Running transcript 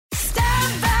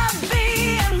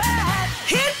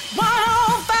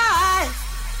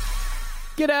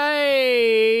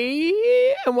G'day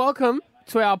and welcome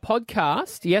to our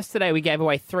podcast. Yesterday we gave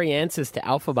away 3 answers to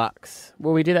Alpha Bucks.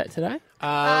 Will we do that today?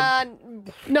 No.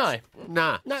 Nah.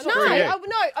 No,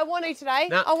 I want to today.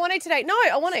 No. I want to today. No,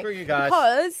 I want to. Screw you guys.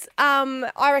 Because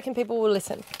I reckon people will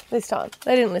listen this time.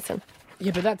 They didn't listen.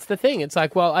 Yeah, but that's the thing. It's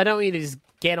like, well, I don't want you to just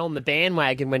get on the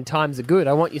bandwagon when times are good.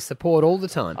 I want your support all the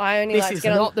time. I only this like to is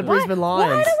get on- not the Brisbane Lions.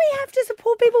 Why do we have to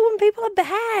support people when people are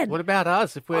bad? What about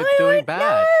us if we're I doing don't bad?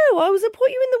 know. I will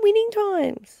support you in the winning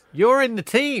times. You're in the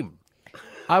team.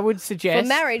 I would suggest... For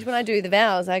marriage, when I do the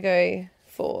vows, I go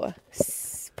for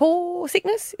poor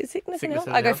sickness. Is sickness and Sickness health?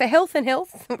 and I go health. for health and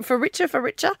health. For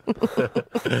richer.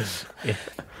 Yeah.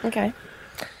 Okay.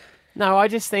 No, I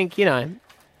just think,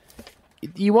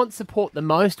 you want support the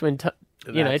most when,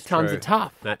 That's times true. are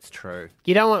tough. That's true.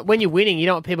 You don't want, when you're winning, you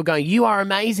don't want people going, you are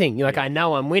amazing. You're like, I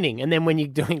know I'm winning. And then when you're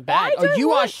doing bad, I don't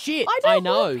you are want- shit. I know. don't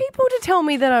want people to tell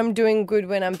me that I'm doing good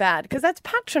when I'm bad, because that's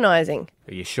patronising.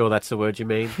 Are you sure that's the word you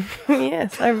mean?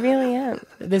 Yes, I really am.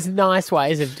 There's nice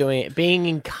ways of doing it. Being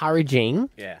encouraging.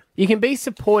 Yeah. You can be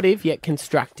supportive yet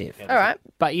constructive. All right.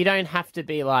 But you don't have to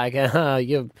be like,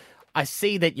 I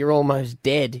see that you're almost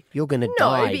dead. You're going to No,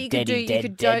 die. but you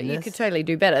Deadness. could totally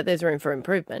do better. There's room for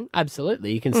improvement.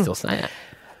 Absolutely. You can still say that.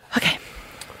 Okay.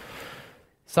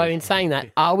 So in saying that,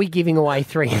 are we giving away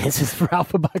 3 answers for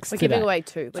Alpha Bucks We're today? giving away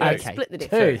 2. We're going to Okay. split the 2.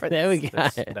 difference. There we go.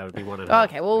 That would be 1 and a half.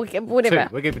 Okay, well, whatever. 2.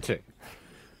 We'll give it 2.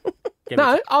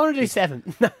 No, I want to do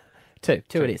 7. No, 2.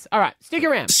 2 it is. All right, stick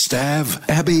around. Stav,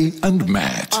 Abby, and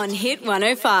Matt. On Hit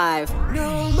 105.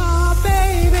 No more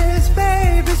babies,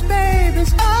 babies,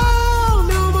 babies. Oh,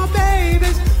 no more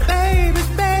babies, babies,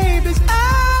 babies.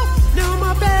 Oh, no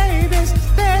more babies,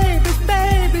 babies,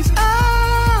 babies.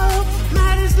 Oh,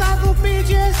 Maddie's life will be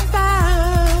just fine.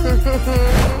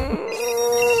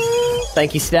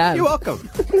 Thank you, Stav. You're welcome.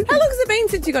 How long has it been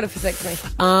since you got a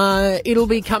vasectomy? It'll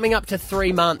be coming up to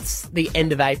 3 months, the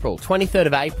end of April. 23rd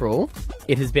of April,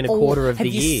 it has been a quarter of the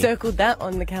Have you year. circled that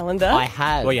on the calendar? I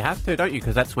have. Well, you have to, don't you?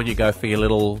 Because that's when you go for your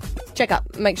little... Check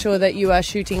up. Make sure that you are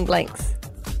shooting blanks.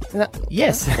 Is that-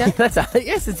 Yes,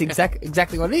 yes, it's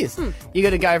exactly what it is. You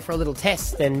got to go for a little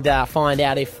test and find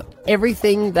out if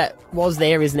everything that was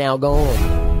there is now gone.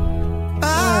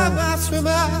 Bye, my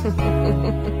swimmer.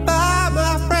 Bye,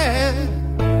 my friend.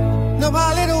 No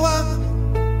more little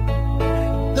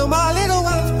one. No more little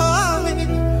ones for me.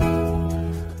 do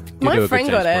a My good friend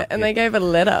got transport, it, and yeah. they gave a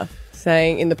letter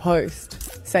saying in the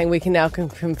post, saying we can now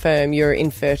confirm you're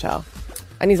infertile.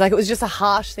 And he's like, it was just a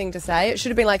harsh thing to say. It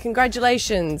should have been like,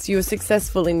 congratulations, you were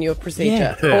successful in your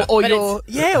procedure. Or But your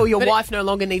but it- wife no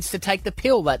longer needs to take the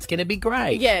pill. That's going to be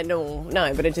great. Yeah, no,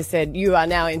 but it just said, you are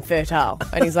now infertile.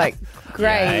 And he's like,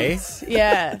 great.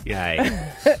 Yeah. Yay.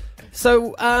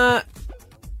 So,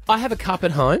 I have a cup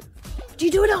at home. Do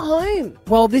you do it at home?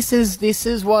 Well, this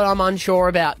is what I'm unsure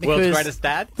about because World's greatest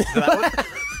dad? Is that one?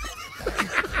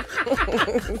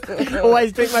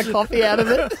 always drink my coffee out of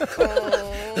it.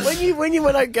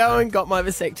 When I go and got my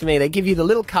vasectomy, they give you the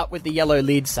little cup with the yellow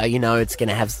lid, so you know it's going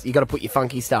to have. You got to put your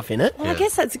funky stuff in it. Well, I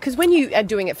guess that's because when you are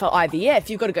doing it for IVF,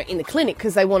 you've got to go in the clinic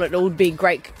because they want it all to be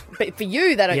great. But for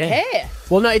you, they don't care.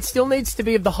 Well, no, it still needs to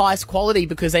be of the highest quality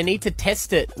because they need to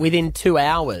test it within 2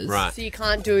 hours. Right. So you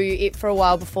can't do it for a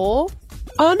while before.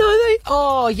 Oh no!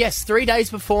 Oh yes, 3 days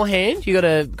beforehand. You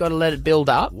got to let it build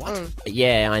up. What?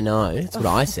 Yeah, I know. That's what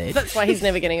I said. That's why he's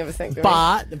never getting a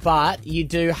vasectomy. But you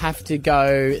do have to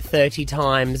go 30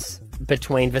 times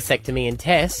between vasectomy and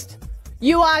test.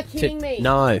 You are kidding me.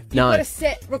 No. You've got a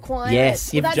set requirement.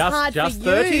 Yes, well, you've that's hard Just for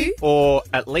 30 you. or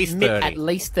at least 30? At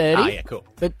least 30. Ah, yeah, cool.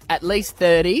 But at least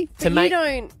 30 to But make. you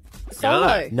don't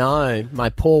solo. No, my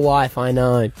poor wife. I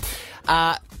know.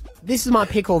 This is my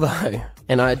pickle though,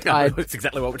 and That's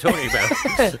exactly what we're talking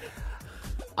about.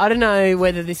 I don't know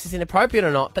whether this is inappropriate or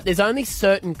not, but there's only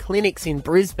certain clinics in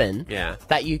Brisbane Yeah.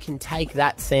 that you can take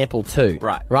that sample to.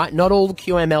 Right. Right? Not all the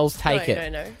QMLs take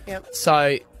it. No. Yep.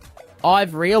 So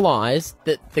I've realised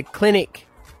that the clinic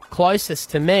closest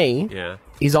to me Yeah.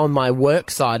 is on my work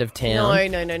side of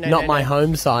town. No, Not my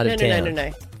home side of town.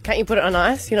 No. Can't you put it on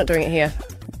ice? You're not doing it here.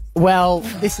 Well,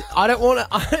 I don't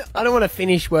want to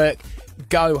finish work,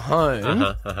 go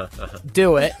home,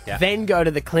 do it, Yeah. then go to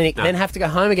the clinic, then have to go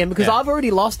home again because Yeah. I've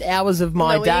already lost hours of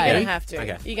my no, day. You're going to have to. Okay.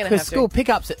 You're going to Because have school to.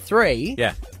 pickups at 3.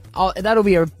 Yeah. That'll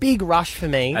be a big rush for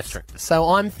me. That's true. So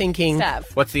I'm thinking...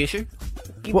 Stav. What's the issue?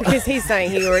 Because he's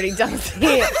saying he already does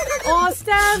it. Oh,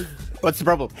 Stav. What's the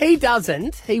problem? He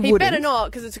doesn't. He He wouldn't. better not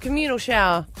because it's a communal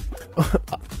shower.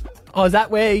 Oh, is that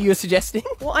where you're suggesting?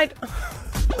 Well,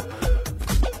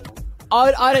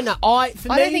 I don't know. I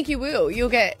don't think you will. You'll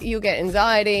get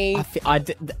anxiety. I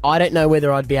don't know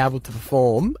whether I'd be able to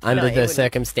perform under you the wouldn't.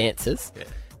 circumstances,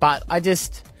 but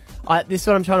this is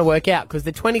what I'm trying to work out because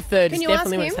the 23rd Can is you ask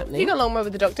definitely him? what's happening. You got a long way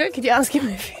with the doctor. Could you ask him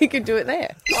if he could do it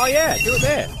there? Oh, yeah, do it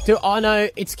there. I know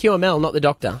it's QML, not the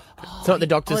doctor. It's not the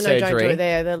doctor's Oh no, surgery. don't do it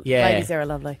there. The Yeah. ladies there are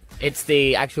lovely. It's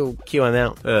the actual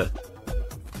QML.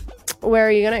 Where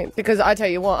are you going to? Because I tell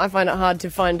you what, I find it hard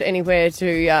to find anywhere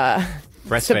to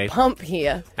Breastfeed. pump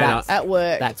here at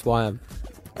work. That's why I'm.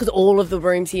 Because all of the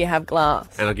rooms here have glass.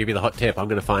 And I'll give you the hot tip. I'm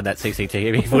going to find that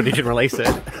CCTV footage and release it.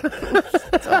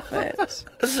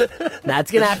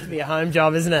 That's going to have to be a home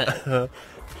job, isn't it?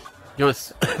 You want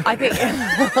to...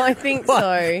 I think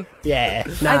so. Yeah.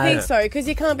 No, I think so, because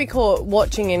you can't be caught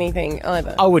watching anything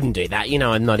either. I wouldn't do that.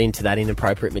 I'm not into that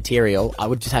inappropriate material. I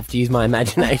would just have to use my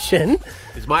imagination.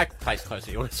 Is my place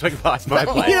closer? You want to swing past my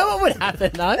place? You know what would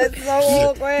happen, though? It's so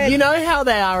awkward. You know how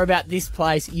they are about this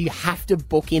place? You have to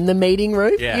book in the meeting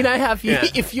room. Yeah. You know how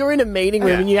if you're in a meeting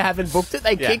room Yeah. and you haven't booked it,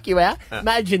 they kick you out.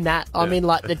 Imagine that. I'm in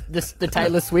like the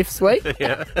Taylor Swift suite.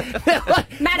 Yeah.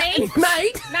 Maddie!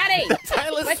 Mate, Maddie!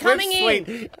 Taylor We're Swift coming in.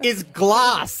 suite is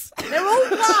glass. They're all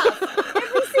glass.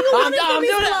 Every single one of them is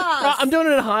glass. Right, I'm doing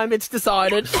it at home. It's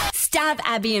decided. Stab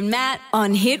Abby and Matt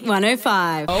on Hit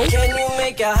 105. Can you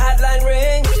make a hotline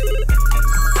ring?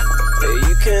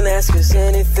 You can ask us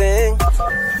anything.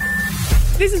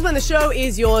 This is when the show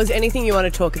is yours. Anything you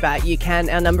want to talk about, you can.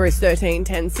 Our number is 13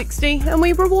 10 60, and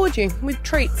we reward you with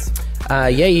treats.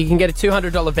 You can get a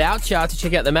 $200 voucher to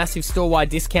check out the massive store-wide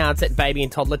discounts at Baby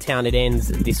and Toddler Town. It ends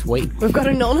this week. We've got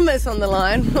Anonymous on the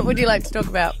line. What would you like to talk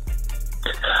about?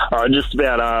 Just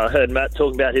about heard Matt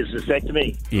talk about his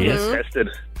vasectomy. Yes. He was tested.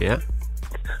 Yeah.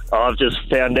 I've just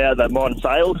found out that mine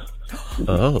failed.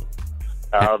 Oh.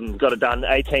 Got it done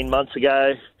 18 months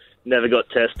ago. Never got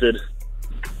tested.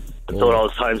 I thought I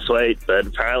was home sweet, but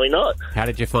apparently not. How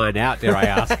did you find out, dare I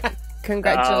ask?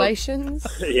 Congratulations.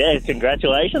 Yeah,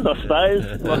 congratulations, I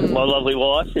suppose. My lovely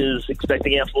wife is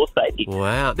expecting our fourth baby.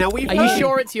 Wow. Now, Are you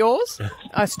sure it's yours?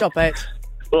 Oh, stop it.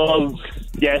 Well,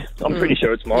 yeah, I'm pretty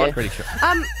sure it's mine. Yeah. Pretty sure.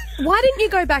 Why didn't you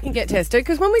go back and get tested?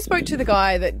 Because when we spoke to the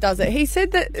guy that does it, he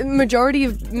said that the majority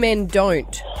of men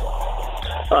don't.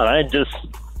 I don't know,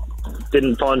 just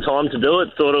didn't find time to do it.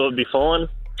 Thought it would be fine.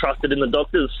 Trusted in the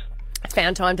doctors.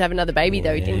 Found time to have another baby,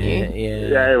 though, didn't you? Yeah.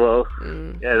 Yeah, well,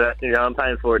 I'm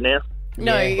paying for it now.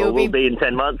 No, Yeah. it'll We'll be... be in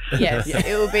 10 months. Yes,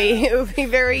 it will be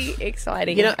very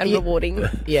exciting and rewarding.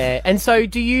 Yeah. And so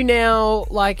do you now,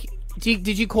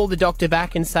 did you call the doctor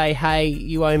back and say, hey,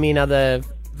 you owe me another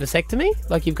vasectomy?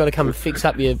 Like you've got to come and fix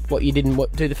up what you didn't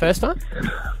do the first time?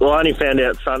 Well, I only found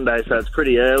out Sunday, so it's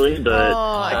pretty early, but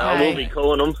I okay. will be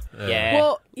calling them. Yeah.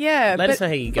 Well, yeah. Let us know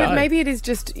how you go. But maybe it is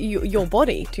just your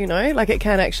body, do you know? Like it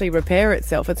can actually repair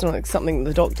itself. It's not like something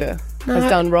the doctor has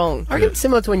done wrong. I reckon it's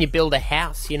similar to when you build a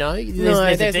house, There's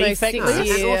there's a no defect. 6 And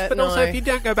year- also, but also, no. if you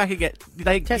don't go back and you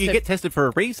Tested. get tested for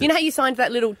a reason. You know how you signed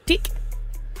that little tick?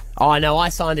 Oh, no, I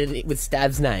signed it with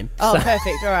Stav's name. Oh, So-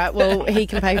 perfect. All right. Well, he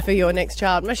can pay for your next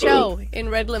child. Michelle in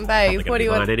Redland Bay. Probably What do you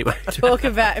gonna want be mine anyway. to talk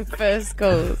about in first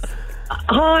calls?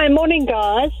 Hi, morning,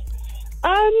 guys.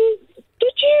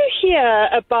 Did you hear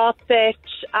about that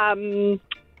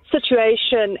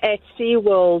situation at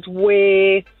SeaWorld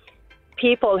where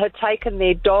people had taken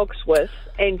their dogs with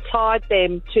and tied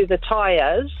them to the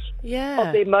tyres Yeah.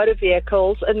 of their motor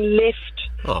vehicles and left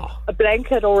a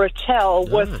blanket or a towel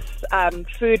with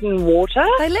food and water?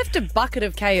 They left a bucket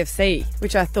of KFC,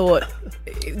 which I thought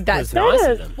that's nice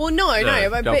That of is- them. Well, no,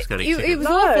 dogs but can't eat it chicken. was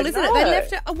No, awful, isn't it? They no.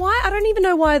 left it. Why? I don't even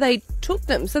know why they took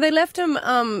them. So they left them,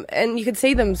 and you could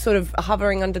see them sort of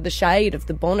hovering under the shade of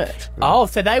the bonnet. Oh,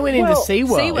 so they went into Well,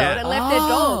 SeaWorld. SeaWorld and left their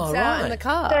dogs out right. in the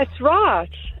car. That's right.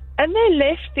 And they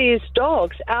left these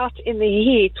dogs out in the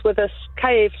heat with a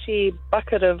KFC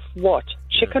bucket of what?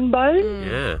 Chicken bones?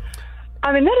 Yeah.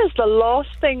 I mean, that is the last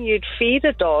thing you'd feed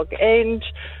a dog. And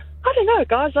I don't know,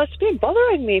 guys, it's been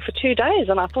bothering me for 2 days,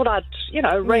 and I thought I'd,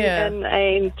 ring Yeah. in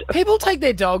and... People take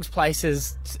their dogs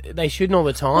places they shouldn't all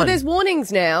the time. Well, there's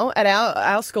warnings now at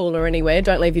our school or anywhere.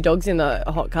 Don't leave your dogs in the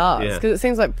hot cars Yeah. because it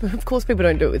seems like, of course, people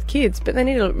don't do it with kids, but they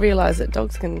need to realise that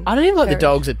dogs can. I don't even like the perish.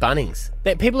 dogs at Bunnings.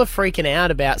 That people are freaking out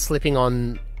about slipping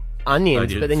on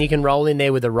onions, but then you can roll in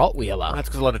there with a Rottweiler. That's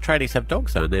because a lot of tradies have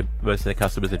dogs, though, and most of their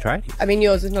customers are tradies. I mean,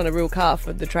 yours is not a real car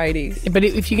for the tradies. But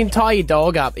if you can tie your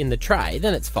dog up in the tray,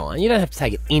 then it's fine. You don't have to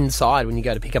take it inside when you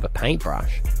go to pick up a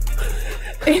paintbrush.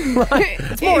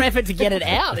 It's more effort to get it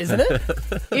out, isn't it?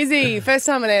 Izzy, first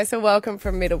time on air, so welcome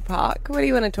from Middle Park. What do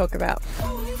you want to talk about?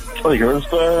 Hey guys,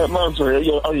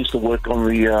 I used to work on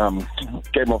the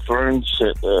Game of Thrones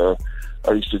at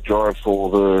I used to drive for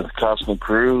the cast and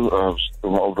crew of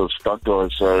the stunt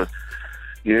guys. So,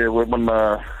 yeah, when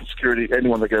security,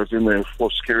 anyone that goes in there for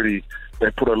security,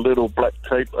 they put a little black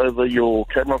tape over your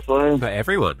camera phone. For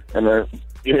everyone? And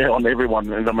on everyone,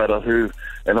 no matter who.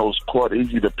 And it was quite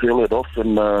easy to peel it off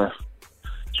and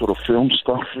sort of film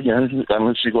stuff,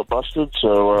 unless you got busted.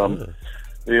 So,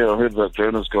 yeah, I heard that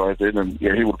Jonas guy did, and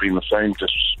yeah, he would have been the same,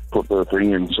 just put the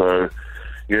thing in. So,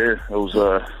 yeah, it was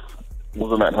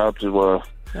wasn't that hard to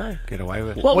get away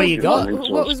with. What you got? Who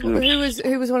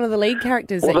was one of the lead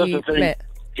characters that you met?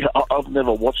 Yeah, I've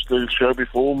never watched the show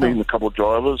before, me and a couple of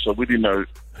drivers, so we didn't know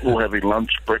we were having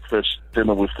lunch, breakfast,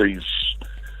 dinner with these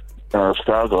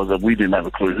star guys, and we didn't have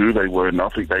a clue who they were, and I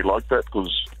think they liked that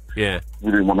because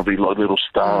we didn't want to be like a little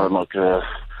star and like a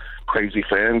crazy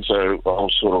fan, so I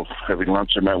was sort of having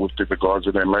lunch and that with different guys,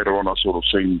 and then later on I sort of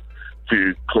seen a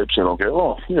few clips and I'll go,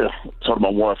 oh, yeah. So my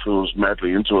wife, who was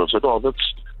madly into it, said, oh,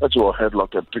 that's all I had,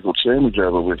 like a pickled sandwich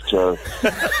over with. So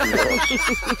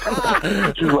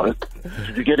she's like,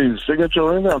 did you get his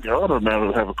signature in there? I go, I don't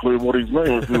know, I have a clue what his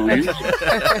name is, who he is.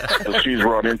 So she's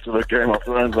right into the Game of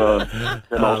Thrones.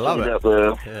 And I love it.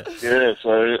 So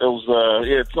it was,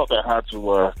 it's not that hard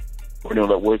to, anyone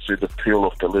that works there to peel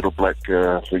off the little black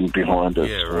thing behind it.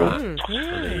 Yeah, right.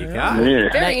 There you go. Yeah.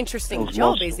 Very interesting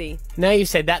job, Izzy. Now you've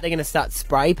said that, they're going to start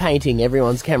spray painting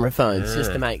everyone's camera phones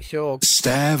just to make sure.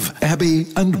 Stav, Abby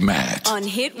and Matt. On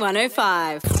Hit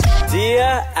 105.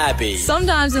 Dear Abby.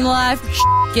 Sometimes in life,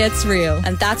 gets real.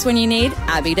 And that's when you need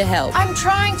Abby to help. I'm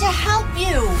trying to help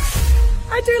you.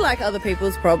 I do like other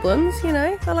people's problems,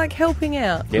 I like helping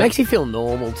out. It makes you feel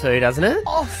normal too, doesn't it?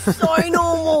 Oh, so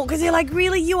normal, because you're like,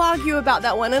 really, you argue about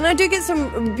that one. And I do get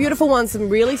some beautiful ones, some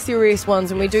really serious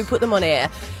ones, and we do put them on air.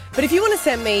 But if you want to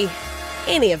send me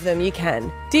any of them, you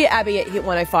can. Dear Abby at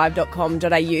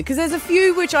hit105.com.au, because there's a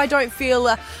few which I don't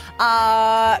feel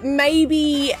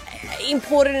maybe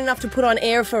important enough to put on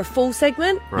air for a full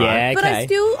segment. Right. Yeah, But I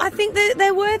think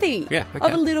they're worthy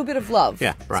of a little bit of love.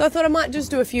 Yeah, right. So I thought I might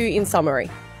just do a few in summary.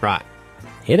 Right.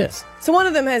 Hit us. So one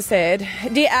of them has said,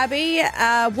 Dear Abby,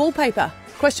 wallpaper, ?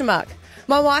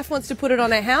 My wife wants to put it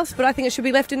on our house, but I think it should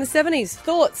be left in the 70s.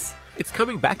 Thoughts? It's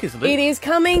coming back, isn't it? It is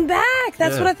coming back.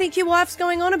 That's what I think your wife's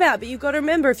going on about. But you've got to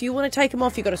remember, if you want to take them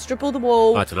off, you've got to strip all the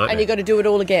wall and you've got to do it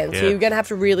all again. So you're going to have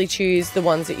to really choose the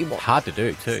ones that you want. Hard to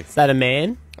do, too. Is that a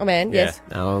man? A man, yes.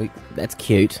 Oh, that's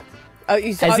cute. Oh,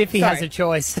 As if he has a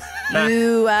choice.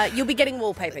 You'll be getting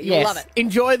wallpaper. You'll love it.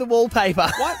 Enjoy the wallpaper.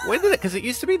 What? When did it? Because it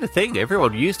used to be the thing.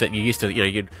 Everyone used it. You used to,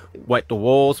 you'd wet the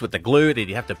walls with the glue, then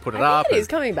you have to put it up. It is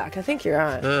coming back. I think you're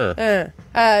right.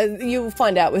 You'll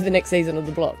find out with the next season of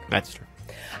The Block. That's true.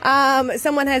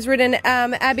 Someone has written,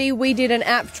 Abby, we did an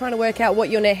app trying to work out what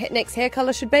your next hair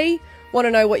colour should be. Want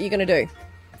to know what you're going to do.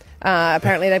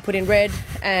 Apparently they put in red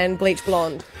and bleach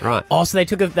blonde. Right. Oh, so they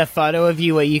took the photo of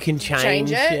you where you can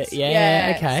change it.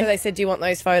 Yeah, okay. So they said, do you want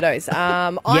those photos?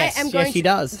 Yes, she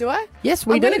does. Do I? Yes,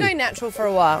 we I'm do. going to go natural for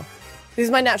a while. This is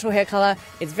my natural hair colour.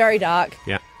 It's very dark.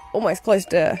 Yeah. Almost close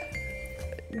to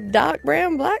dark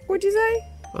brown, black, would you say?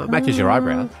 Well, it matches your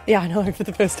eyebrow. Yeah, I know, for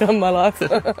the first time in my life.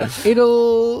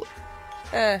 It'll...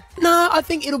 No, I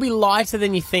think it'll be lighter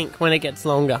than you think when it gets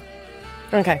longer.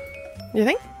 Okay. You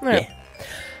think?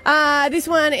 Yeah. This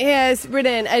one has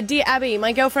written, Dear Abby,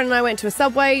 my girlfriend and I went to a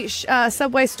Subway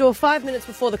store 5 minutes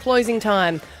before the closing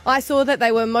time. I saw that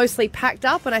they were mostly packed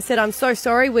up and I said, I'm so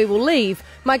sorry, we will leave.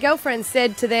 My girlfriend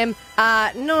said to them,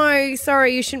 no,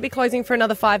 sorry, you shouldn't be closing for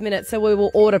another 5 minutes, so we will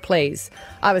order, please.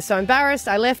 I was so embarrassed.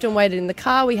 I left and waited in the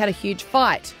car. We had a huge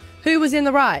fight. Who was in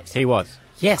the right? He was.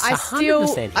 Yes,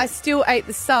 100%. I still ate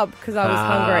the sub because I was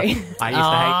hungry. I used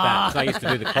to hate that because I used to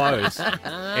do the clothes.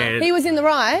 And He was in the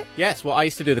right. yes, well, I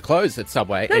used to do the clothes at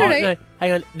Subway. No.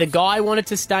 Hang on. The guy wanted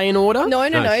to stay in order? No.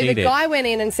 she The did. guy went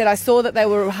in and said, I saw that they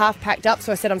were half packed up,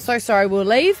 so I said, I'm so sorry, we'll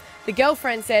leave. The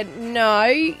girlfriend said, no,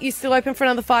 you're still open for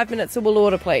another 5 minutes, so we'll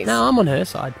order, please. No, I'm on her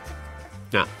side.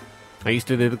 No. I used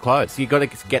to do the clothes. You got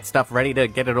to get stuff ready to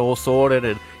get it all sorted,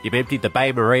 and you've emptied the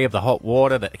Bain Marie of the hot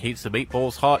water that keeps the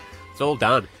meatballs hot. It's all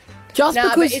done. Just No,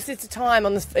 because... but it's a time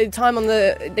on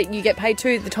the that you get paid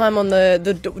to, the time on the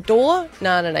door.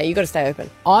 No, you got to stay open.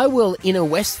 I will in a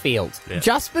Westfield. Yeah.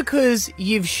 Just because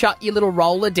you've shut your little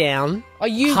roller down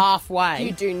halfway.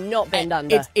 You do not bend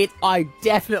under. I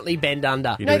definitely bend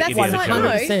under. No, that's a sign.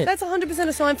 No, that's 100%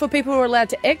 a sign for people who are allowed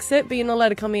to exit, but you're not allowed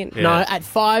to come in. Yeah. No, at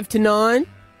 5 to 9,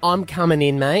 I'm coming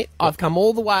in, mate. I've come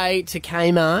all the way to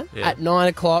Kmart at 9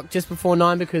 o'clock, just before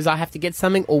 9, because I have to get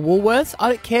something, or Woolworths. I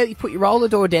don't care. You put your roller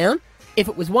door down. If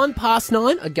it was 1 past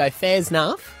 9, I'd go fair's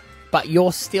enough, but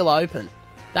you're still open.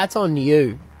 That's on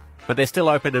you. But they're still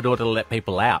open in order to let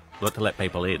people out, not to let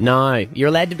people in. No, you're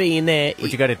allowed to be in there.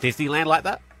 Would you go to Disneyland like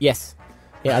that? Yes.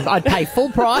 Yeah, I'd pay full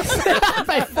price. I'd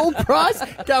pay full price,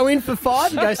 go in for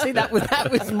 5 and go, see, that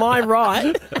was my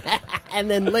right, and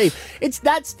then leave.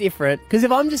 That's different, because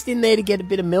if I'm just in there to get a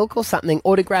bit of milk or something,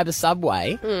 or to grab a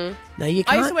Subway, no, you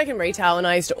can't. I used to work in retail, and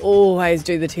I used to always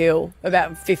do the till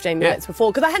about 15 minutes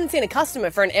before, because I hadn't seen a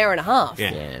customer for an hour and a half. Yeah.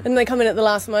 And they come in at the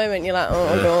last moment, and you're like,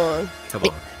 oh, God. Come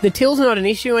on. The till's not an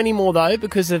issue anymore, though,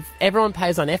 because everyone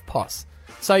pays on FPOS.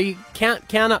 So you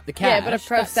count up the cash. Yeah, but I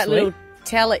pressed that little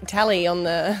tally on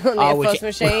the which FPOS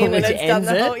machine, and it's done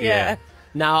the whole... Yeah.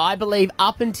 No, I believe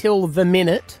up until the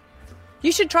minute...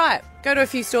 You should try it. Go to a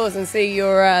few stores and see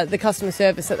the customer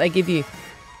service that they give you.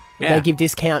 Yeah. They give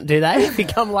discount, do they, if you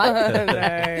come late?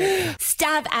 No.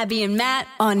 Stab Abby and Matt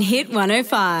on Hit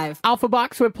 105. Alpha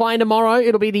Bucks, we're playing tomorrow.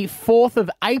 It'll be the 4th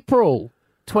of April,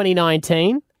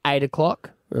 2019, 8 o'clock.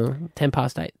 10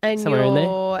 past 8. And somewhere in there.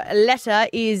 your letter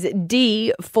is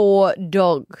D for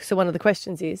dog. So one of the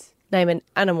questions is, name an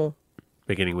animal.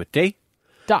 Beginning with D.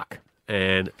 Duck.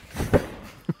 And...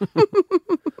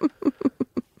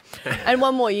 And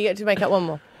one more. You get to make up one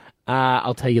more.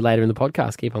 I'll tell you later in the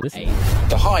podcast. Keep on listening.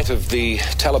 The height of the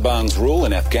Taliban's rule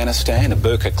in Afghanistan, a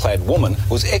burqa-clad woman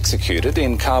was executed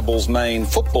in Kabul's main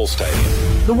football stadium.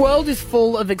 The world is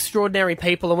full of extraordinary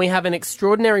people, and we have an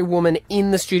extraordinary woman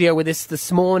in the studio with us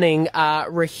this morning.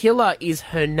 Rahila is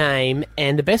her name,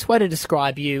 and the best way to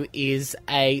describe you is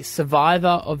a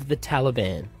survivor of the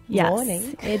Taliban. Yes,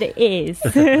 Morning. it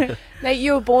is. Now,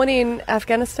 you were born in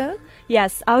Afghanistan?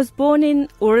 Yes, I was born in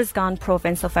Uruzgan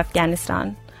province of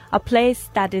Afghanistan, a place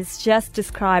that is just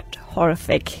described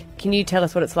horrific. Can you tell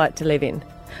us what it's like to live in?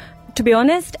 To be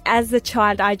honest, as a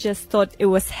child, I just thought it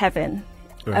was heaven.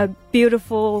 Right. A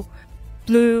beautiful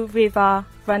blue river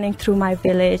running through my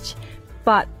village.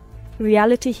 But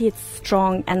reality hits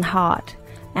strong and hard.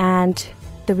 And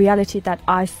the reality that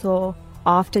I saw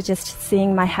after just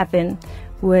seeing my heaven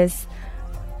was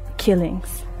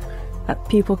killings.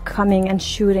 People coming and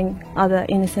shooting other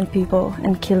innocent people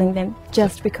and killing them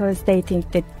just because they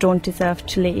think they don't deserve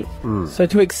to live. So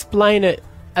to explain it,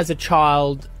 as a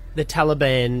child, the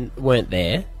Taliban weren't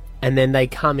there, and then they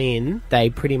come in, they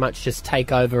pretty much just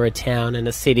take over a town and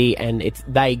a city, and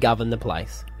they govern the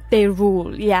place. They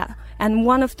rule, yeah. And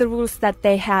one of the rules that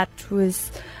they had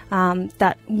was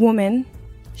that women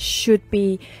should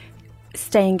be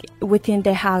staying within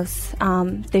their house.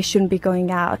 They shouldn't be going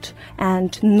out,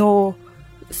 and no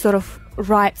sort of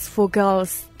rights for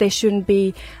girls. They shouldn't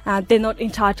be, they're not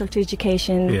entitled to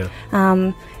education.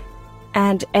 Yeah.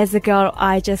 And as a girl,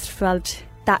 I just felt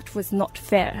that was not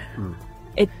fair.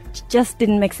 It just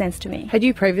didn't make sense to me. Had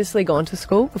you previously gone to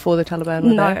school before the Taliban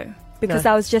were there? No, because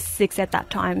I was just 6 at that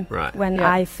time. Right. When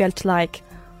I felt like,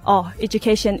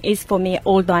 education is for me,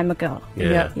 although I'm a girl.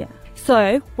 Yeah.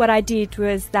 So what I did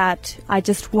was that I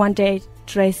just one day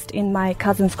dressed in my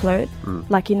cousin's clothes,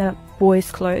 like in a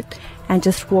boy's clothes, and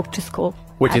just walked to school.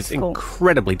 Which is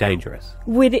incredibly dangerous.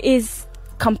 Which is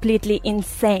completely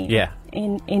insane. Yeah.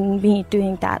 In me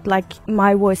doing that, like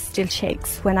my voice still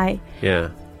shakes when I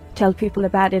tell people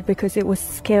about it, because it was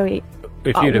scary.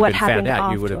 If you'd have what been found happened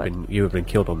out, afterward. you would have been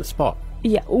killed on the spot.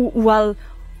 Yeah, well,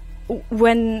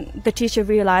 when the teacher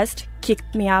realized,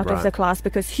 kicked me out of the class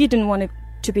because he didn't want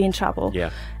to be in trouble. Yeah.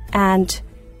 And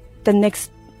the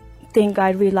next thing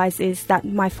I realized is that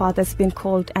my father's been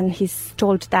called, and he's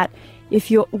told that if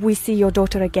we see your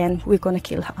daughter again, we're going to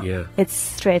kill her. Yeah. It's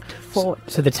straightforward.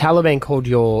 So the Taliban called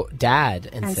your dad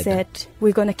and said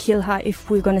we're going to kill her if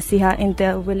we're going to see her in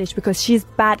the village, because she's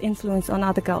bad influence on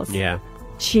other girls. Yeah.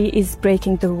 She is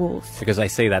breaking the rules. Because they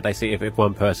see that. They see if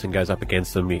one person goes up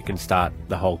against them, you can start,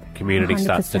 the whole community 100%.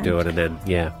 starts to do it, and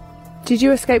then, Did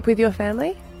you escape with your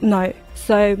family? No.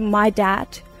 So my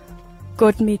dad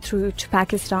got me through to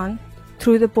Pakistan,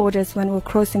 through the borders, when we were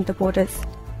crossing the borders,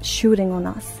 shooting on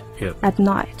us at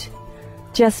night.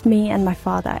 Just me and my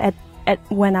father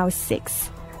when I was 6.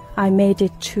 I made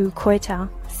it to Quetta,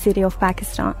 city of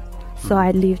Pakistan. So I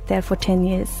lived there for 10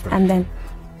 years, and then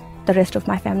the rest of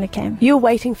my family came. You were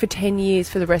waiting for 10 years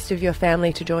for the rest of your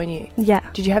family to join you? Yeah.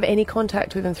 Did you have any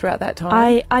contact with them throughout that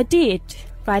time? I did,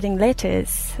 writing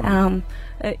letters.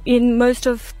 In most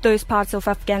of those parts of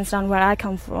Afghanistan where I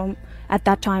come from, at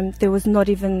that time, there was not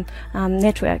even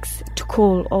networks to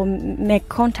call or make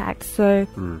contact. So,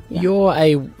 You're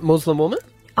a Muslim woman?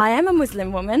 I am a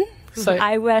Muslim woman. So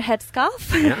I wear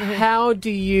headscarf. How do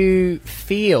you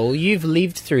feel? You've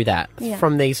lived through that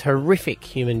from these horrific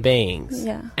human beings.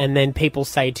 Yeah. And then people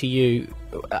say to you,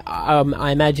 I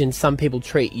imagine some people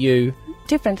treat you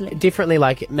differently.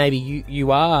 Like maybe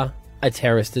you are a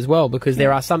terrorist as well, because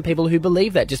there are some people who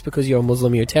believe that just because you're a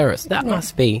Muslim, you're a terrorist. That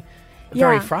must be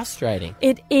very frustrating.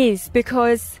 It is,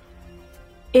 because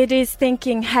it is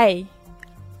thinking, hey,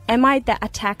 am I the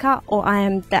attacker or I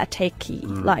am the attackee?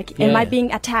 Am I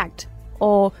being attacked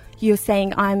or you're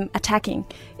saying I'm attacking?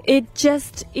 It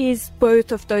just is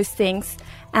both of those things,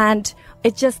 and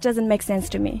it just doesn't make sense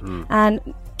to me. And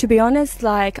to be honest,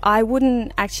 I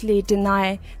wouldn't actually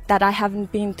deny that I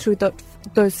haven't been through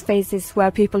those phases where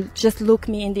people just look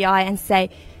me in the eye and say,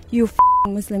 you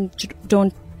Muslim,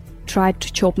 don't try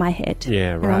to chop my head.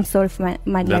 Yeah, right. And I'm sorry for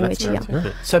my language.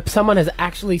 So someone has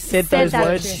actually said those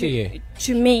words to you?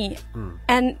 To me.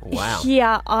 And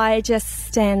here I just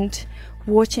stand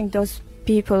watching those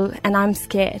people and I'm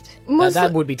scared.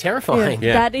 That would be terrifying.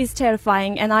 That is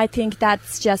terrifying, and I think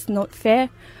that's just not fair.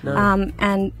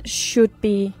 And should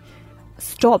be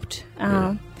stopped.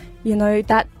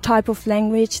 That type of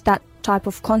language, that type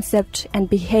of concept and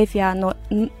behavior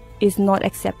is not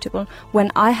acceptable.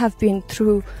 When I have been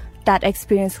through that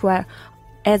experience where,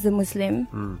 as a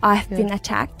Muslim, I have been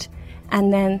attacked,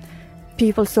 and then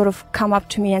people sort of come up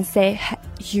to me and say,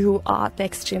 you are the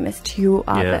extremist, you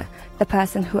are the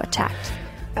person who attacked.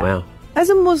 Wow. As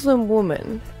a Muslim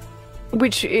woman,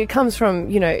 which it comes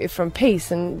from, from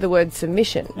peace and the word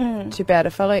submission, to be able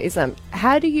to follow Islam,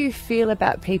 how do you feel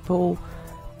about people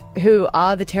who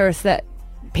are the terrorists, that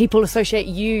people associate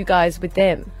you guys with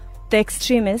them? The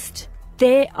extremists,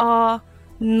 they are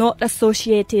not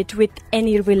associated with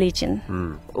any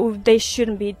religion. They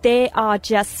shouldn't be. They are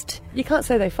just... You can't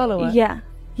say they follow it.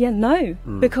 No.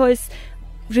 Because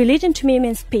religion to me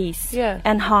means peace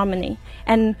and harmony.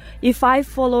 And if I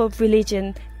follow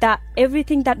religion, that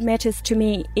everything that matters to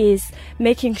me is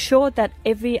making sure that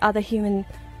every other human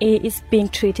is being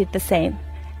treated the same.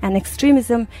 And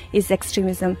extremism is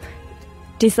extremism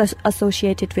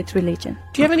disassociated with religion.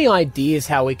 Do you have any ideas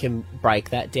how we can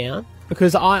break that down?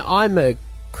 Because I'm a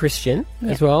Christian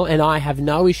as well, and I have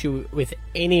no issue with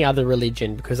any other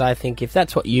religion, because I think if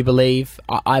that's what you believe,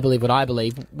 I believe what I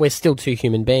believe, we're still two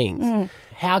human beings.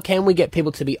 How can we get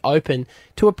people to be open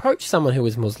to approach someone who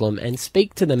is Muslim and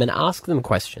speak to them and ask them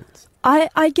questions?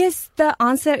 I guess the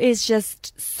answer is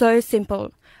just so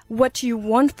simple. What you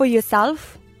want for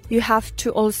yourself, you have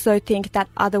to also think that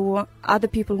other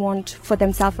people want for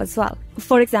themselves as well.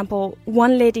 For example,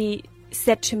 one lady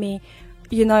said to me,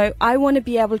 I want to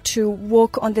be able to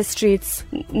walk on the streets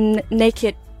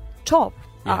naked top.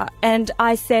 And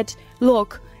I said,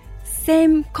 look,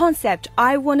 same concept.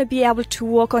 I want to be able to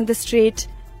walk on the street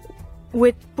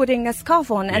with putting a scarf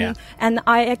on, and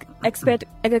I expect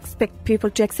people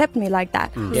to accept me like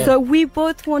that. So we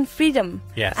both want freedom.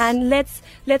 And let's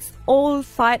all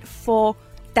fight for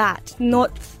that,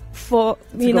 not for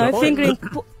fingering.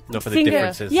 Not for the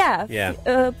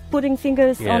differences. Putting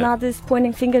fingers on others,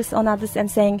 pointing fingers on others and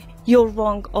saying, you're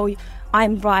wrong or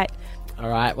I'm right. All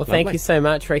right. Well, thank you so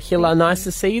much, Rahila. Nice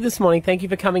to see you this morning. Thank you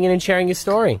for coming in and sharing your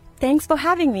story. Thanks for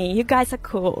having me. You guys are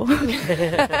cool.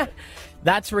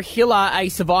 That's Rahila, a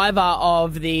survivor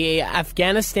of the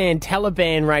Afghanistan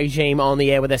Taliban regime, on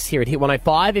the air with us here at Hit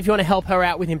 105. If you want to help her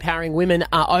out with empowering women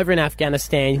over in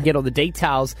Afghanistan, you can get all the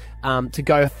details to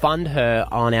go fund her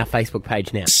on our Facebook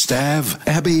page now. Stav,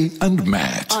 Abby and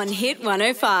Matt. On Hit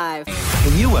 105.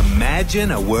 Can you imagine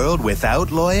a world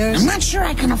without lawyers? I'm not sure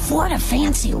I can afford a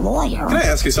fancy lawyer. Can I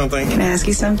ask you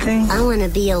something? I want to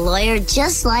be a lawyer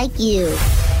just like you.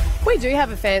 We do have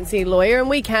a fancy lawyer, and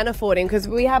we can afford him because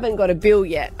we haven't got a bill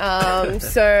yet.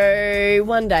 So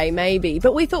one day, maybe.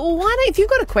 But we thought, well, why don't, if you've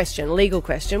got a question, legal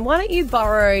question, why don't you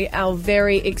borrow our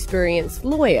very experienced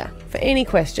lawyer for any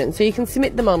question? So you can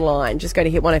submit them online. Just go to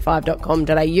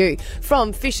hit105.com.au.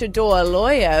 From Fisher Dorr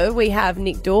Lawyer, we have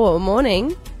Nick Dorr.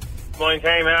 Morning. Morning,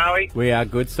 team. How are we? We are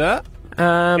good, sir.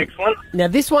 Excellent. Now,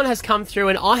 this one has come through,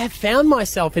 and I have found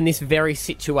myself in this very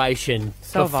situation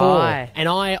So have before. I. And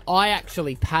I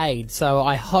actually paid, so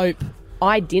I hope...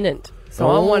 I didn't. So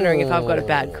I'm wondering if I've got a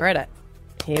bad credit.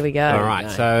 Here we go. All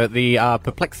right, so the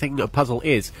perplexing puzzle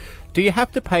is, do you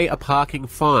have to pay a parking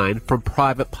fine from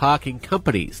private parking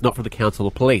companies, not from the council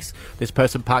or police? This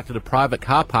person parked in a private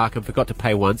car park and forgot to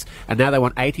pay once, and now they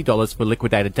want $80 for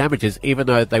liquidated damages, even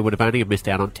though they would have only missed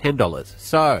out on $10.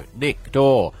 So, Nick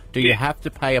Dorr, do you have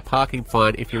to pay a parking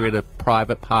fine if you're in a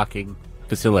private parking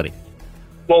facility?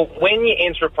 Well, when you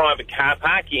enter a private car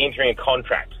park, you're entering a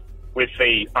contract with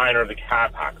the owner of the car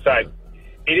park. So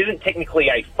it isn't technically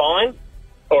a fine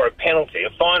or a penalty. A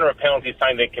fine or a penalty is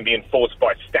something that can be enforced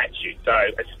by statute. So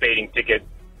a speeding ticket,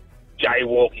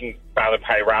 jaywalking, failure to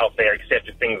pay rail fare,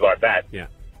 etc., things like that. Yeah.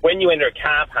 When you enter a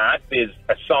car park, there's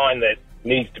a sign that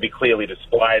needs to be clearly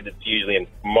displayed that's usually in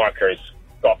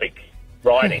microscopic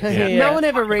riding. No one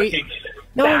ever reads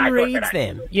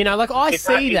them. You know, like I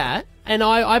see that, and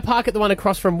I park at the one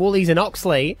across from Woolies in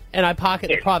Oxley, and I park at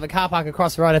the private car park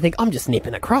across the road. I think I'm just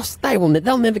nipping across. They'll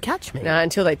never catch me. No,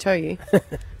 until they tow you.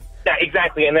 No,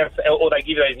 exactly, and or they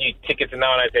give you those new tickets and no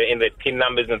one knows in the PIN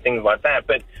numbers and things like that.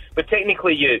 But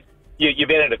technically, you've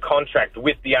entered a contract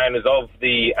with the owners of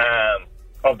the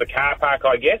car park,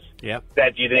 I guess. Yep.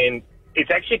 That you then it's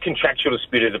actually a contractual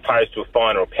dispute as opposed to a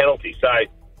fine or a penalty. So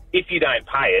if you don't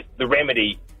pay it, the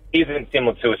remedy isn't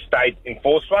similar to a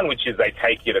state-enforced one, which is they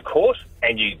take you to court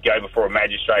and you go before a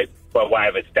magistrate by way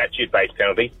of a statute-based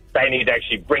penalty. They need to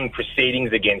actually bring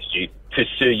proceedings against you to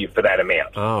sue you for that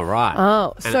amount. Oh, right.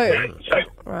 Oh,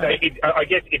 I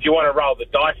guess if you want to roll the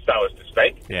dice, so as to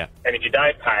speak, Yeah. and if you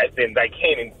don't pay it, then they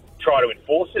can try to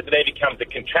enforce it, but then it becomes a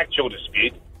contractual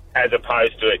dispute as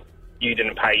opposed to you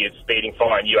didn't pay your speeding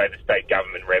fine, you owe the state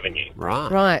government revenue.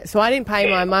 Right. Right. So I didn't pay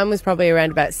mine. Mine was probably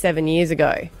around about 7 years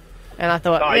ago. And I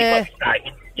thought,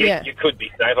 You could be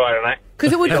safe, I don't know.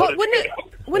 Because it would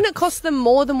wouldn't it cost them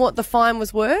more than what the fine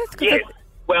was worth? Yes.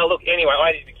 Well, look, anyway,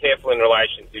 I need to be careful in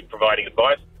relation to providing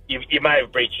advice. You may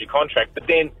have breached your contract, but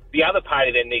then the other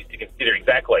party then needs to consider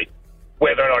exactly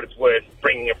whether or not it's worth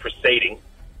bringing a proceeding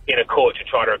in a court to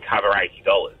try to recover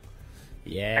 $80.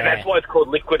 Yeah. And that's why it's called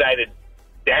liquidated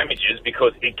damages,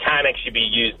 because it can't actually be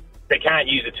used. They can't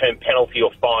use the term penalty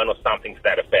or fine or something to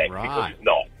that effect because it's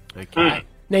not. Okay.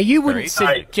 Now, you wouldn't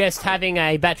suggest having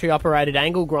a battery-operated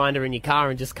angle grinder in your car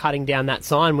and just cutting down that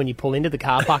sign when you pull into the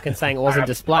car park and saying it wasn't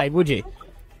displayed, would you?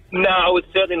 No, I would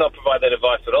certainly not provide that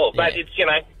advice at all. But it's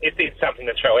it's something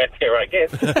to throw out there, I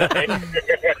guess.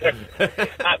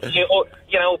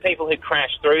 Or people who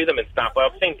crash through them and stuff.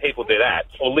 I've seen people do that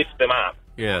or lift them up.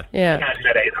 Yeah. Yeah. Can't do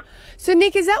that either. So,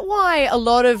 Nick, is that why a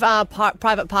lot of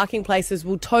private parking places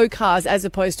will tow cars as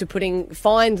opposed to putting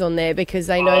fines on there because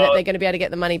they know that they're going to be able to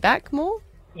get the money back more?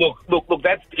 Look,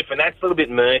 that's different. That's a little bit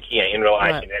murkier in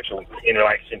relation to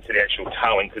the actual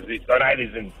towing, because I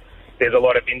know there's a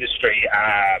lot of industry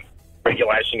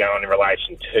regulation going on in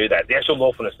relation to that. The actual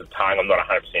lawfulness of towing, I'm not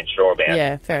 100% sure about.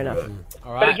 Yeah, fair enough.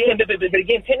 All right. But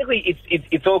again, technically,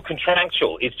 it's all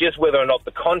contractual. It's just whether or not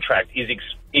the contract is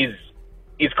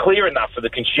clear enough for the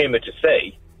consumer to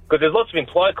see. Because there's lots of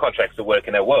implied contracts that work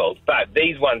in our world, but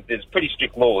these ones, there's pretty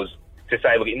strict laws to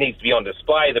say, look, it needs to be on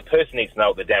display. The person needs to know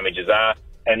what the damages are.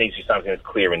 And it needs to be something that's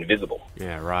clear and visible.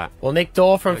 Yeah, right. Well, Nick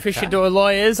Dorr from Fisher Dorr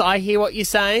Lawyers, I hear what you're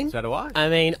saying. So do I. I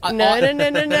mean... No.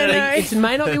 It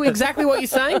may not be exactly what you're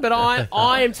saying, but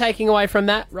I am taking away from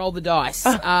that, roll the dice.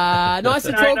 Nice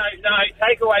to talk... No,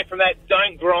 take away from that,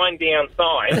 don't grind down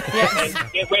signs.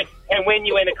 and when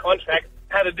you enter contract,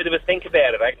 have a bit of a think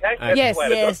about it, okay? Yes.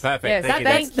 Perfect.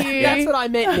 Thank you. That's what I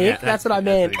meant, Nick. That's what I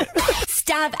meant.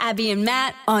 Stab Abby and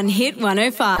Matt on Hit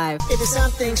 105. If there's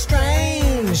something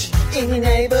strange in your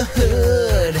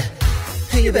neighborhood,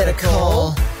 who you better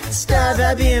call? Stab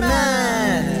Abby and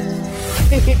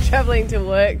Matt. You're travelling to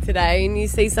work today and you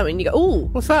see something and you go, ooh,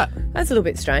 What's that? that's a little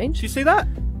bit strange. Did you see that?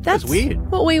 That's weird.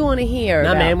 what we want to hear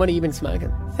No, about. man, what have you been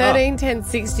smoking? 13 10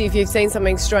 60 if you've seen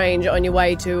something strange on your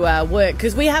way to work,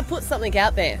 because we have put something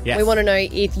out there. Yes. We want to know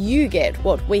if you get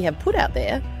what we have put out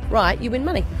there, right, you win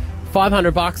money.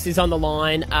 $500 is on the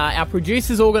line. Our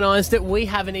producers organised it. We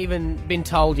haven't even been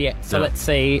told yet. So let's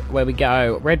see where we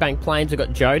go. Redbank Plains, we've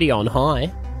got Jody on.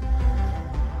 Hi.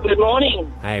 Good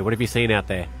morning. Hey, what have you seen out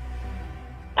there?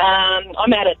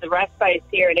 I'm out at the RAF base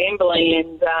here at Amberley,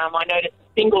 and I noticed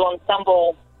a single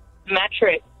ensemble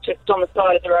mattress just on the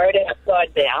side of the road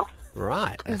outside there.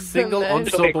 Right, a single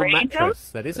ensemble mattress.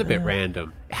 That is a bit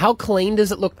random. How clean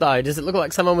does it look, though? Does it look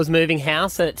like someone was moving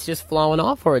house and it's just flowing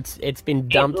off, or it's been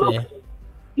dumped there?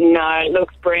 No, it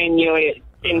looks brand new. It's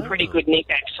in pretty good nick,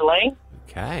 actually.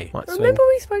 Okay. Remember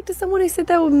we spoke to someone who said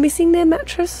they were missing their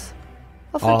mattress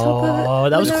off the top of it? Oh,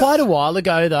 that was quite a while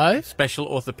ago, though. Special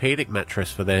orthopedic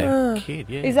mattress for their kid,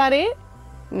 yeah. Is that it?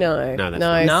 No. No, that's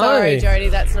not it. Sorry, Jody,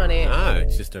 that's not it. No,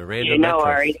 it's just a random mattress.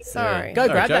 worries. Sorry. Go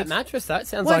grab that Jodes. mattress, though. It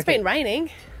sounds Well, like it's been raining.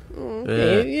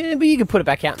 Yeah, but you could put it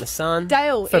back out in the sun.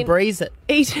 Dale, Febreze it.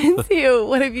 Eaton's Hill,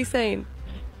 what have you seen?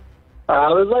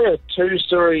 There's like a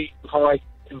 2-story high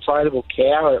inflatable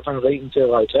cow in front of Eaton's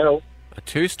Hill Hotel. A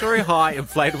 2-story high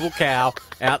inflatable cow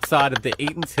outside of the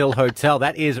Eaton's Hill Hotel.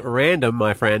 That is random,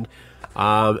 my friend.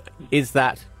 Is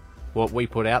that what we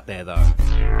put out there, though?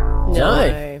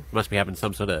 No. Must be having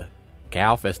some sort of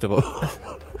cow festival.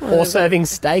 Or serving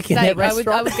steak in their I would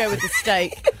restaurant. go with the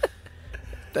steak.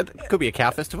 That could be a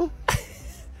cow festival.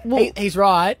 He's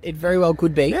right. It very well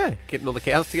could be. Yeah, getting all the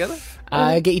cows together.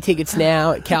 Get your tickets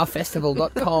now at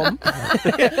cowfestival.com.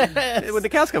 When the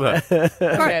cows come home.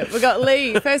 Okay, we've got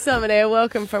Lee, first time on air.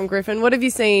 Welcome from Griffin. What have you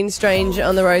seen strange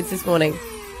on the roads this morning?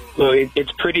 Well,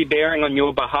 it's pretty daring on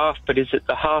your behalf, but is it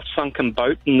the half-sunken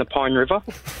boat in the Pine River?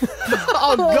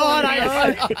 Oh, God,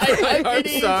 I hope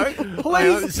so.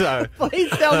 Please, please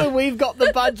tell me we've got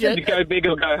the budget. Go big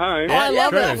or go home. I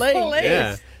love it, Lee. Please.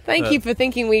 Yeah. Thank you for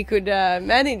thinking we could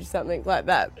manage something like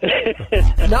that.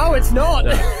 No, it's not.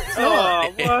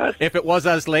 Oh, what? If it was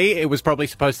us, Lee, it was probably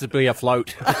supposed to be a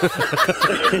float.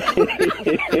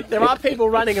 There are people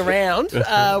running around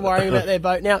worrying about their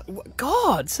boat. Now,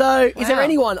 God, so is there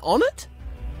anyone on it?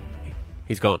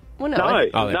 He's gone. Well, no. No,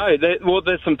 Oh, yeah. no.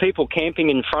 There's some people camping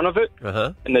in front of it,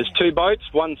 and there's two boats,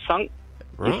 one sunk.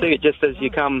 You see it just as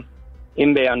you come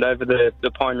inbound over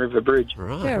the Pine River Bridge.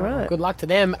 Yeah, right. Good luck to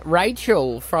them.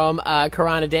 Rachel from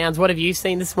Corona Downs, what have you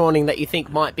seen this morning that you think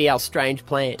might be our strange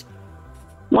plant?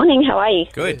 Morning, how are you?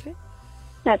 Good.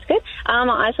 That's good.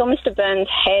 I saw Mr. Burns'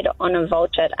 head on a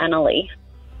vulture at Annerley.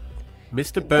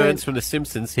 Mr. Burns from The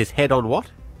Simpsons, his head on what?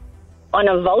 On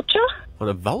a vulture? On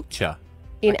a vulture?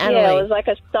 In Yeah, Annerley. it was like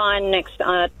a sign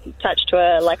attached to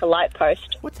a light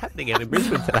post. What's happening out in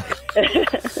Brisbane today?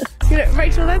 You know,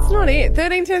 Rachel, that's not it.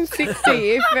 13 10 60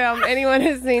 if anyone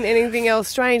has seen anything else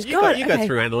strange. You go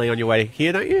through Annerley on your way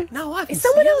here, don't you? No, I haven't Is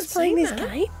someone seen- else playing this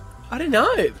that. game? I don't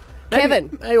know.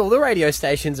 Kevin. Maybe all the radio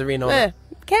stations are in on it.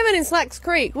 Kevin in Slacks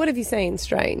Creek, what have you seen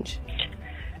strange?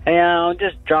 Yeah, I'm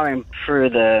just driving through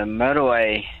the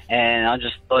motorway, and I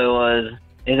just thought it was,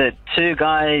 is it two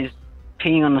guys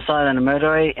peeing on the side of the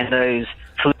motorway in those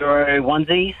fluoro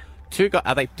onesies? Two guys,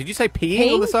 are they? Did you say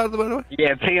peeing on the side of the motorway?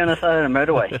 Yeah, peeing on the side of the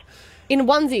motorway. In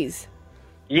onesies?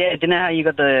 Yeah, do you know how you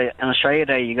got in Australia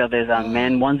there, you got those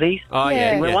man onesies? Oh,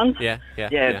 yeah. Blue ones? Yeah.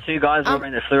 Two guys were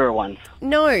in the fluoro ones.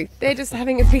 No, they're just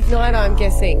having a big night, I'm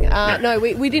guessing. No,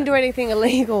 we didn't do anything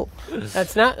illegal.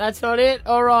 That's not it.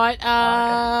 All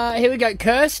right. Here we go.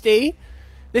 Kirsty,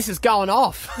 this is going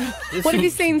off. What have you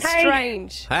seen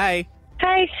strange? Hey.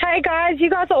 Hey guys, you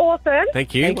guys are awesome.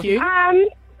 Thank you. Thank you.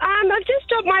 I've just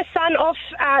dropped my son off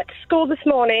at school this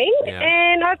morning,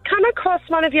 and I've come across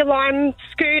one of your Lime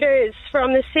scooters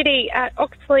from the city at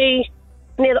Oxley,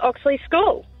 near the Oxley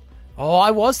School. Oh,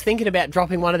 I was thinking about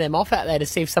dropping one of them off out there to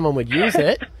see if someone would use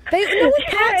it. They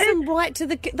parks them right to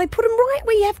the... They put them right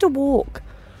where you have to walk.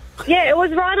 Yeah, it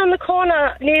was right on the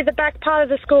corner near the back part of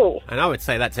the school. And I would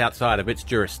say that's outside of its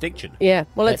jurisdiction. Yeah,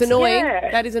 well, it's That's- annoying.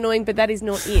 Yeah. That is annoying, but that is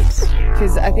not it.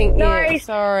 Because I think... Yeah,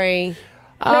 sorry.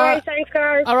 No, thanks,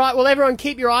 guys. All right, well, everyone,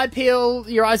 keep your eyes peeled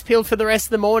for the rest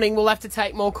of the morning. We'll have to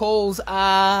take more calls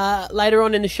later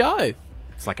on in the show.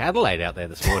 It's like Adelaide out there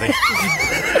this morning.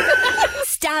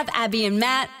 Stab Abby and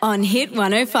Matt on Hit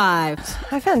 105.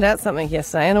 I found out something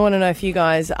yesterday, and I want to know if you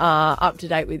guys are up to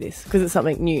date with this, because it's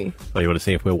something new. Oh, you want to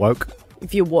see if we're woke?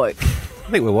 If you're woke. I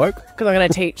think we're woke. Because I'm going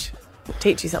to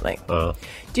teach you something. Do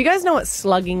you guys know what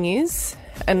slugging is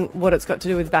and what it's got to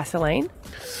do with Vaseline?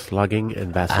 Slugging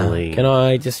and Vaseline. Can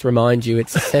I just remind you,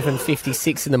 it's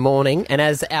 7:56 in the morning, and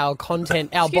as our Excuse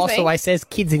boss me? always says,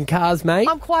 kids in cars, mate.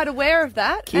 I'm quite aware of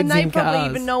that, Kids and they in probably cars.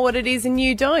 even know what it is, and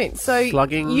you don't. So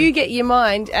Slugging. you get your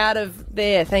mind out of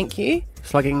there, thank you.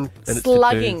 Slugging and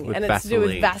Slugging, and it's to do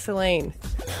with Vaseline.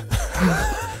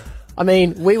 I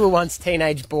mean, we were once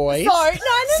teenage boys.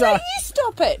 No, you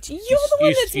stop it. You're the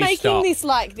one that's you making stop. this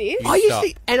like this.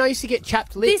 I used to get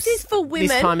chapped lips. This is for women.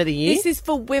 This time of the year. This is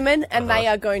for women, and they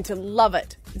are going to love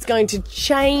it. It's going to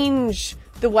change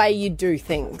the way you do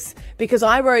things. Because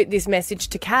I wrote this message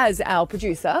to Kaz, our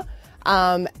producer,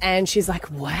 and she's like,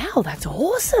 wow, that's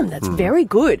awesome. That's very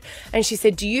good. And she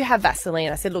said, do you have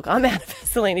Vaseline? I said, look, I'm out of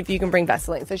Vaseline if you can bring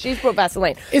Vaseline. So she's brought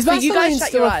Vaseline. Is so Vaseline you guys shut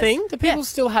still your a eyes. thing? Do people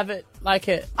still have it like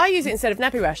it? I use it instead of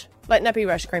nappy rash, like nappy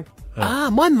rash cream.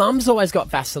 My mum's always got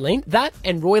Vaseline. That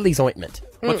and Royley's ointment.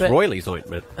 What's Royley's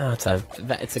ointment? Oh, it's a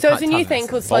So it's a new thing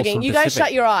called slugging. You guys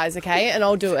shut your eyes, okay, and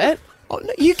I'll do it. Oh,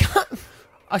 no, you can't.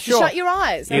 Just shut your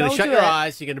eyes. You're and going to I'll shut do your it.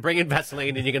 eyes, you're going to bring in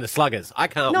Vaseline, and you're going to slug us. I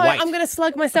can't No, wait. I'm going to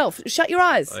slug myself. Shut your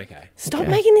eyes. Okay. Stop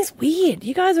making this weird.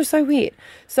 You guys are so weird.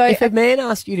 So If a man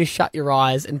asked you to shut your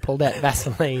eyes and pulled out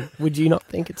Vaseline, would you not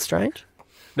think it's strange?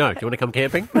 No, do you want to come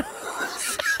camping?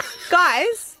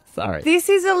 guys, Sorry. this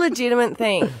is a legitimate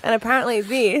thing, and apparently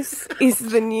this is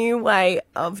the new way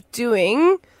of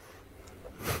doing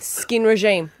skin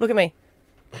regime. Look at me.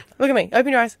 Look at me.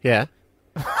 Open your eyes. Yeah.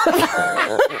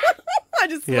 I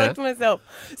just slugged myself.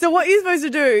 So what you're supposed to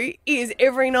do is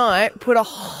every night put a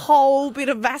whole bit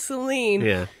of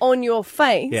Vaseline on your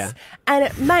face, and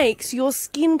it makes your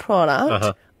skin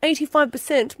product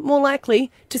 85% more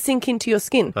likely to sink into your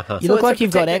skin. You look like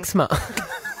you've got eczema.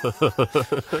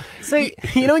 So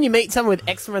you know when you meet someone with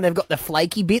eczema and they've got the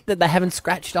flaky bit that they haven't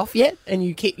scratched off yet, and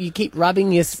you keep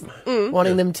rubbing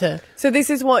wanting them to. So this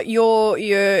is what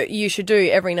you should do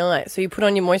every night. So you put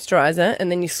on your moisturiser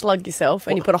and then you slug yourself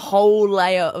and you put a whole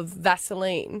layer of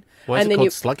Vaseline. Why is and it then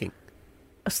called slugging?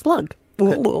 a slug.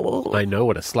 I know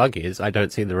what a slug is. I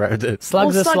don't see the road.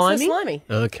 Slugs are slimy? slimy.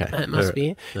 Okay. That must be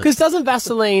it. Because doesn't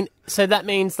Vaseline, so that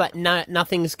means that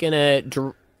nothing's going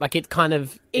to, like it kind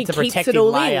of, It it's a keeps protective it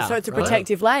all layer. in, so it's a right?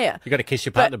 protective layer. You got to kiss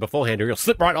your partner beforehand, or you'll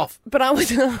slip right off. But I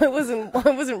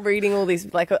wasn't reading all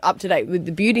these like up to date with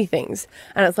the beauty things,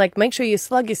 and it's like make sure you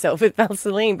slug yourself with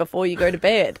Vaseline before you go to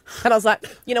bed. And I was like,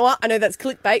 you know what? I know that's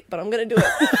clickbait, but I'm going to do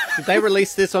it. Did they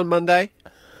release this on Monday?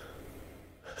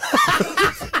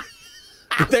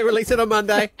 Did they release it on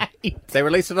Monday? They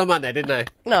released it on Monday, didn't they?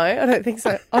 No, I don't think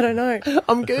so. I don't know.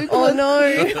 I'm Googling. Oh no!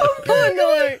 Oh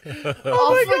no!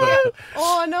 Oh my god!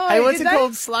 Oh no! Hey, what's Did it they-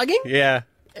 called? Slugging? Yeah.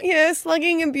 Yeah,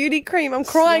 slugging and beauty cream. I'm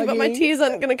crying, but my Slugging. tears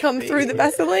aren't going to come through the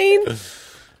Vaseline.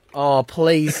 Oh,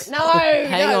 please. No,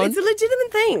 Hang no, on. it's a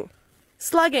legitimate thing.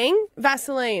 Slugging,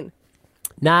 Vaseline.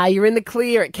 Nah, you're in the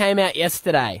clear. It came out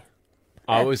yesterday.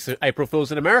 I was April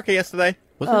Fool's in America yesterday.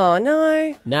 Wasn't Oh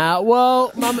no! Nah,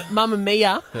 well, Mamma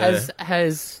Mia has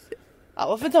Oh,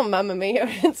 well, if it's on Mamma Mia,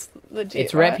 it's legit.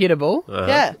 it's right? reputable.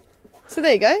 Yeah. So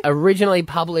there you go. Originally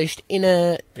published in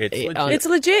a. It's legit. It's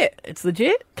legit. It's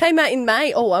legit. Came out in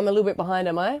May. Oh, I'm a little bit behind,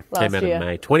 am I? Last Came out year. in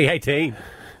May 2018.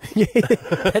 Well,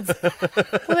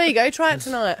 there you go. Try it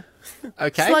tonight.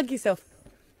 Okay. Slug yourself.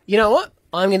 You know what?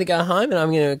 I'm going to go home and I'm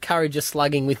going to encourage a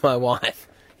slugging with my wife.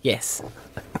 Yes.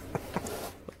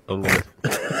 I'm gonna-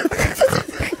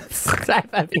 Stab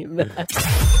Abby and Matt.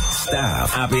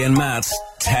 Stav, Abby and Matt's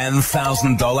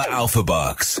 $10,000 Alpha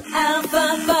Bucks. Here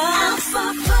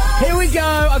we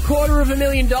go.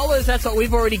 $250,000. That's what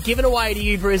we've already given away to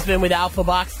you, Brisbane, with Alpha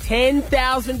Bucks.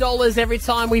 $10,000 every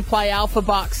time we play Alpha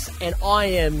Bucks. And I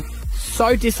am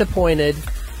so disappointed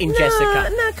in Jessica.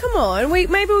 No, come on.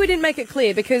 Maybe we didn't make it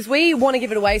clear because we want to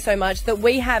give it away so much that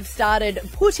we have started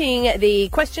putting the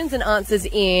questions and answers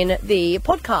in the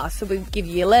podcast. So we give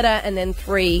you a letter and then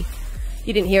 3.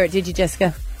 You didn't hear it, did you,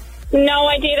 Jessica? No,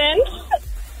 I didn't.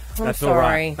 That's all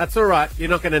right. That's all right. You're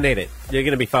not going to need it. You're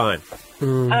going to be fine.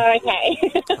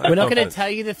 Okay. We're not going to tell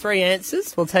you the 3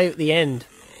 answers. We'll tell you at the end.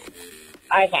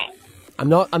 Okay. I'm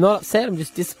not upset. I'm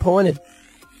just disappointed.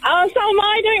 Oh, so am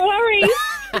I. Don't worry.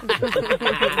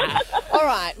 All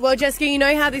right. Well, Jessica, you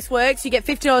know how this works. You get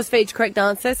 $50 for each correct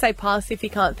answer. Say pass if you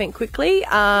can't think quickly.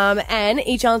 And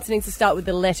each answer needs to start with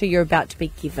the letter you're about to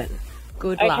be given.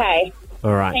 Good luck. Okay.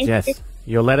 All right, Thank Jess. you.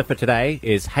 Your letter for today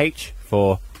is H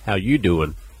for how you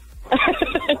doing.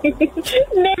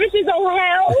 Nervous as all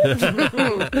hell.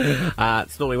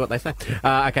 It's normally what they say.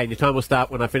 Okay, your time will start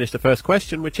when I finish the first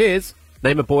question, which is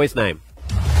name a boy's name.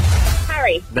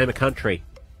 Harry. Name a country.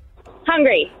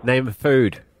 Hungry. Name a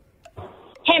food.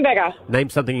 Hamburger. Name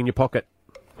something in your pocket.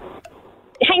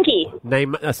 Hanky.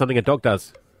 Name something a dog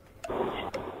does.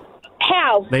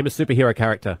 How. Name a superhero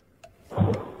character.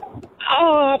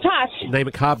 Oh, pass. Name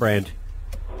a car brand.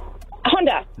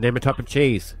 Honda. Name a type of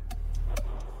cheese.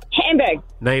 Hamburg.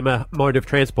 Name a mode of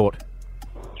transport.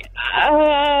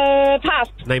 Pass.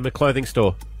 Name a clothing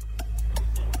store.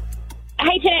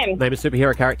 H&M. Name a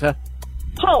superhero character.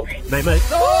 Hulk. Name a...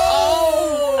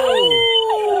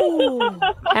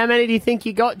 How many do you think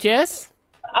you got, Jess?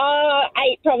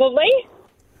 8 probably.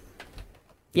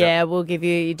 Yeah, we'll give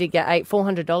you. You did get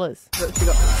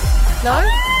 $400.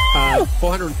 No?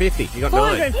 450. You got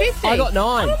 9. 450. I got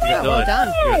 9. You got well 9. done.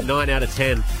 You got 9 out of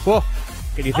 10. Whoa.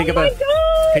 Can you think of a?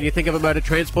 Can you think of a mode of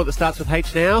transport that starts with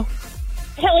H now?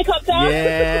 Helicopter.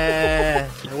 Yeah,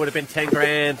 it would have been 10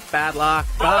 grand. Bad luck.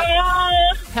 But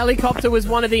Helicopter was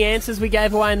one of the answers we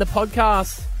gave away in the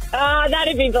podcast.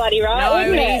 That'd be bloody right, No,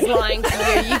 wouldn't he's it? lying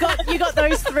to you. You got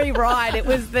those 3 right. It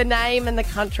was the name and the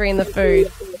country and the food.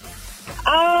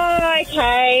 Oh,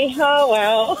 okay. Oh,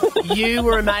 well. You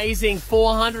were amazing.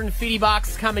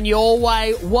 $450 coming your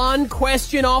way. One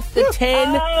question off the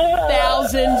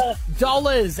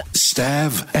 $10,000.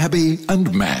 Stav, Abby,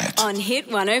 and Matt. On Hit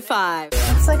 105.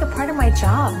 It's like a part of my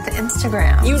job, the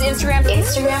Instagram. Use Instagram.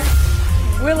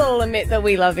 We'll all admit that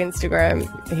we love Instagram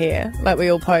here, like we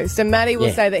all post. And Maddie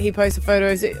will say that he posts a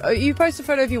photo. You post a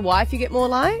photo of your wife, you get more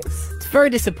likes? It's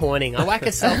very disappointing. I whack a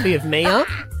selfie of me up.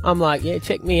 I'm like, yeah,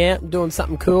 check me out. I'm doing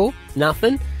something cool.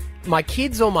 Nothing. My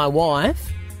kids or my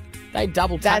wife, they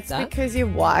double tap That's because your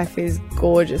wife is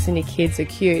gorgeous and your kids are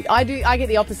cute. I get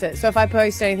the opposite. So if I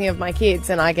post anything of my kids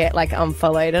and I get like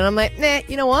unfollowed and I'm like, nah,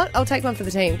 you know what? I'll take one for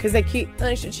the team because they're cute and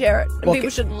I should share it. And people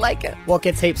should like it. What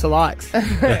gets heaps of likes?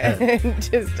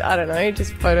 Just, I don't know,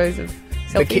 just photos of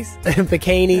Selfies.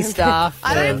 Bikini stuff.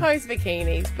 I don't post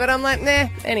bikinis, but I'm like, nah,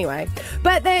 anyway.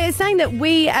 But they're saying that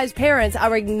we as parents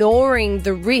are ignoring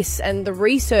the risks and the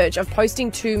research of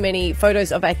posting too many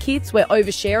photos of our kids. We're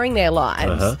oversharing their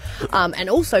lives. And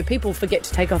also people forget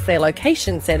to take off their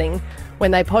location setting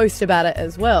when they post about it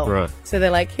as well. Right. So they're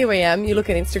like, here I am. You look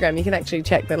at Instagram, you can actually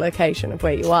check the location of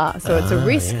where you are. So it's a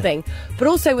risk thing. But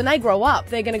also when they grow up,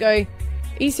 they're going to go,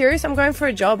 are you serious? I'm going for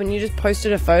a job and you just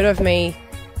posted a photo of me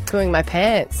pooing my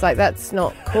pants. Like, that's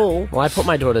not cool. Well, I put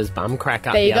my daughter's bum crack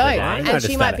up There you the go. other day. And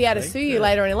she might be able to sue you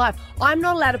later on in life. I'm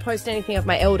not allowed to post anything of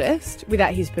my eldest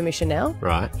without his permission now.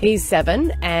 Right. He's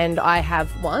 7 and I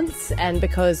have once, and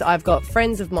because I've got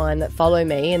friends of mine that follow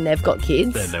me and they've got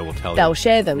kids, Then they will tell they'll you.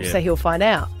 share them, Yeah. so he'll find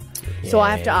out. So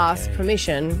I have to ask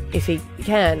permission if he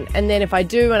can. And then if I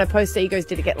do and I post it, he goes,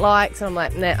 did it get likes? And I'm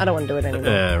like, nah, I don't want to do it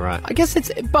anymore. Right. I guess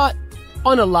but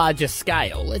on a larger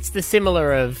scale, it's the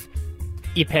similar of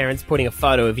your parents putting a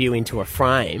photo of you into a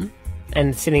frame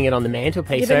and sitting it on the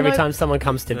mantelpiece. Yeah, So but every no- time someone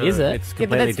comes to visit, it's Yeah, but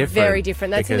completely that's different. very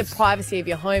different. That's in the because privacy of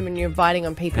your home and you're inviting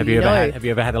on people Have you you know.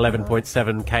 ever had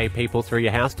 11.7k people through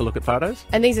your house to look at photos?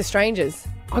 And these are strangers.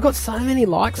 I got so many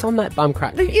likes on that bum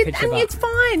crack picture. And it's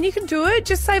fine. You can do it.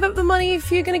 Just save up the money if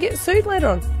you're going to get sued later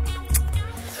on.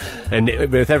 And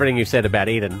with everything you said about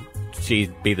Eden,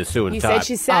 she'd be the suing You type. said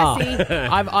she's sassy.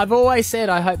 I've always said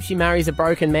I hope she marries a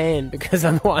broken man because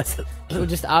otherwise she'll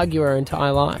just argue her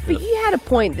entire life. But you had a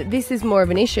point that this is more of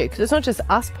an issue because it's not just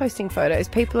us posting photos.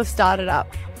 People have started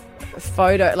up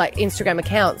Instagram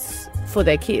accounts for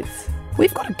their kids.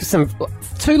 We've got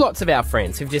two lots of our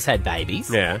friends who've just had babies.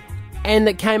 Yeah. And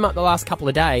that came up the last couple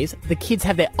of days. The kids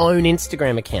have their own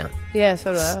Instagram account. Yeah,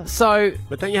 so do I. So,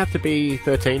 but don't you have to be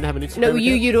 13 to have an Instagram No, account?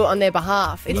 you do it on their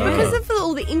behalf. It's Oh. because of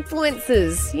all the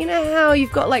influencers. You know how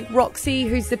you've got like Roxy,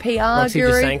 who's the PR Roxy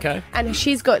guru, Jasanko. and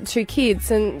she's got 2 kids,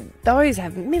 and those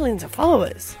have millions of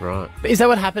followers. Right. Is that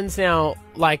what happens now?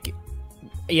 Like,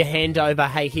 you hand over,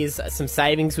 hey, here's some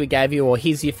savings we gave you, or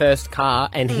here's your first car,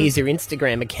 and here's your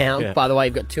Instagram account. Yeah. By the way,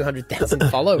 you've got 200,000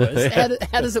 followers.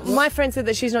 How does it work? My friend said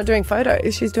that she's not doing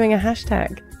photos. She's doing a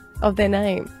hashtag of their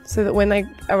name so that when they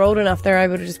are old enough, they're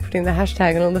able to just put in the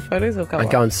hashtag and all the photos will come And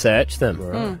up. go and search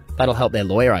them. That'll help their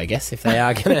lawyer, I guess, if they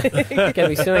are going to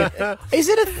be suing. Is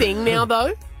it a thing now,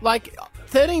 though? Like,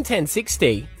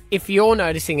 131060, if you're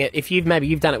noticing it, if you've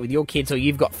done it with your kids or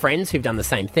you've got friends who've done the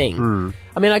same thing.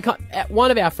 I mean,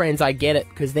 one of our friends, I get it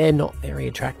because they're not very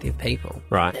attractive people.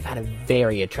 Right. They've had a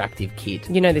very attractive kid.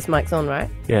 You know this mic's on, right?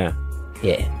 Yeah.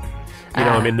 Yeah. You know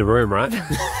I'm in the room, right?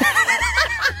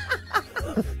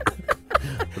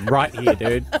 I'm right here,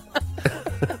 dude.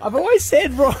 I've always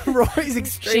said Rory's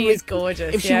extremely... She is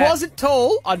gorgeous, If she wasn't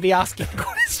tall, I'd be asking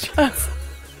questions.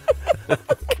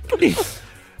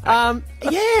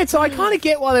 Yeah, so I kind of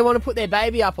get why they want to put their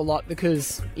baby up a lot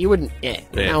because you wouldn't... Yeah,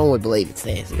 no one would believe it's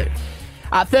theirs.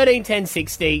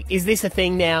 131060, is this a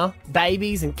thing now?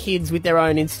 Babies and kids with their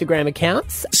own Instagram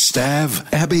accounts? Stav,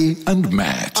 Abby, and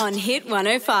Matt. On Hit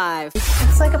 105.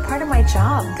 It's like a part of my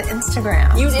job, the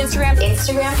Instagram. Use Instagram.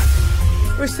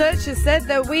 Researchers said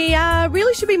that we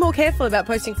really should be more careful about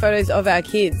posting photos of our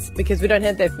kids because we don't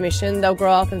have their permission. They'll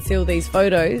grow up and see all these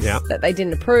photos that they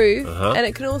didn't approve. And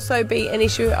it can also be an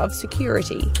issue of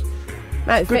security.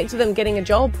 Might affect them getting a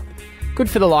job. Good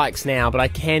for the likes now, but I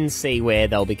can see where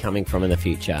they'll be coming from in the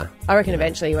future. I reckon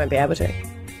eventually you won't be able to.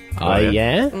 Oh,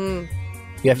 yeah? Mm.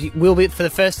 Will be, for the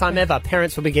first time ever,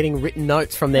 parents will be getting written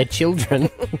notes from their children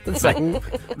saying...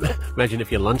 Imagine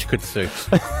if your lunch could sue.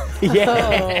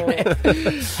 Yeah.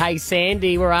 Hey,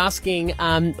 Sandy, we're asking,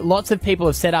 lots of people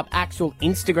have set up actual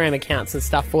Instagram accounts and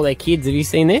stuff for their kids. Have you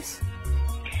seen this?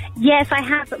 Yes, I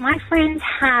have, but my friends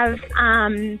have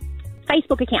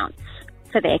Facebook accounts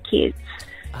for their kids.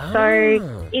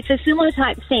 So it's a similar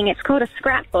type thing. It's called a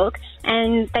scrapbook,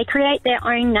 and they create their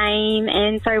own name.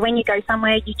 And so when you go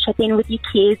somewhere, you check in with your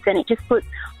kids, and it just puts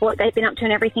what they've been up to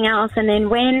and everything else. And then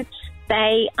when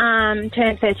they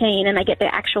turn 13 and they get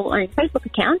their actual own Facebook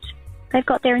account, they've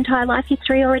got their entire life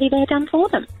history already there done for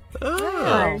them.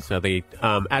 Oh. So the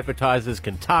advertisers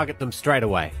can target them straight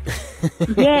away.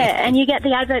 Yeah, and you get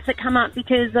the adverts that come up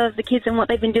because of the kids and what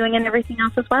they've been doing and everything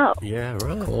else as well. Yeah,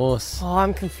 right. Of course. Oh,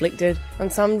 I'm conflicted. In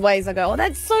some ways I go, oh,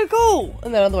 that's so cool.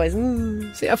 And then other ways,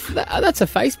 See, that's a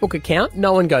Facebook account.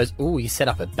 No one goes, ooh, you set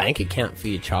up a bank account for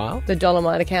your child. the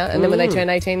Dolomite account. And then when they turn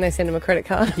 18, they send them a credit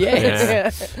card.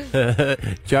 Yes.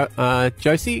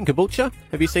 Josie in Caboolture,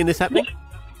 have you seen this happening?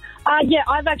 Yeah,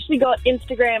 I've actually got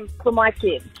Instagram for my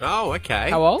kids. Oh, okay.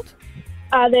 How old?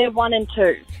 They're 1 and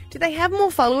 2. Do they have more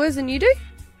followers than you do?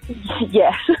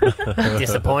 Yes.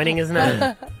 Disappointing, isn't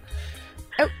it?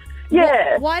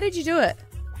 Yeah. Why did you do it?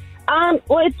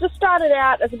 Well, it just started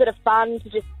out as a bit of fun to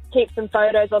just keep some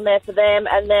photos on there for them,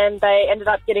 and then they ended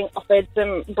up getting offered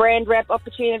some brand rep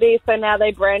opportunities, so now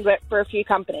they brand rep for a few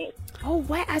companies. Oh,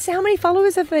 wow. So how many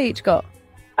followers have they each got?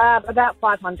 About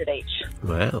 500 each.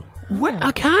 Wow.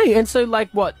 Okay, and so like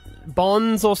what,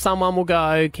 Bonds or someone will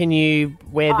go, can you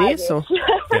wear this? Or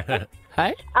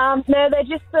hey? No, they're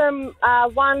just some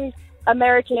one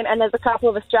American, and there's a couple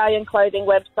of Australian clothing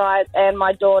websites, and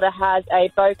my daughter has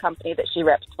a bow company that she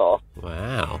reps for.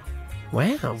 Wow.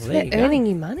 Wow, So there they're you go. earning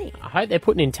you money. I hope they're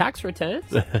putting in tax returns.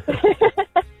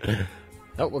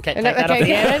 Oh, we'll take No, that okay, off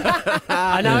the end.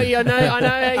 I know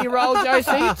how you roll,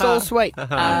 Josie. It's all sweet.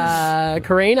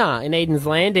 Karina in Eden's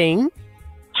Landing.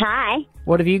 Hi.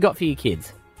 What have you got for your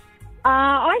kids?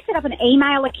 I set up an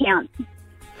email account.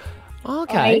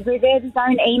 Okay. They reserve his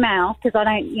own email because I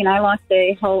don't, like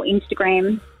the whole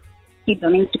Instagram, kids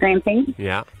on Instagram thing.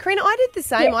 Yeah. Karina, I did the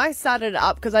same. I started it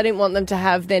up because I didn't want them to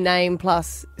have their name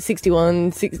plus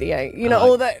 61, 68.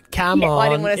 All that. Come on. I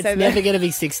didn't want to say it's that. never going to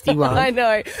be 61. I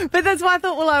know. But that's why I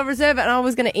thought, I'll reserve it. And I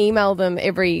was going to email them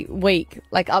every week,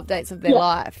 like updates of their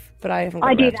life. But I haven't got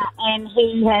I do around to that, and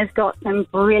he has got some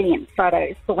brilliant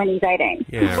photos for when he's 18.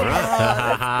 Yeah,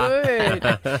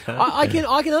 right. Good.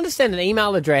 I can understand an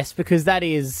email address because that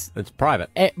is... It's private.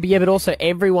 Yeah, but also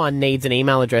everyone needs an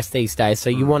email address these days,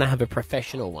 so you want to have a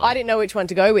professional one. I didn't know which one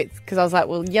to go with because I was like,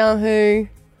 well, Yahoo,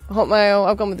 Hotmail,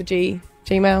 I've gone with the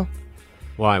Gmail.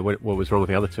 Why? What was wrong with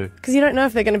the other two? Because you don't know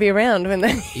if they're going to be around when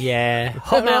they... Yeah.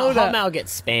 older. Hotmail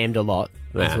gets spammed a lot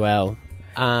as Yeah. well.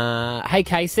 Hey,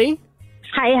 Casey.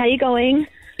 Hey, how you going?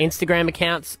 Instagram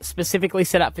accounts specifically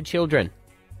set up for children.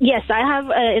 Yes, I have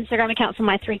an Instagram account for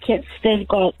my 3 kids. They've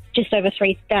got just over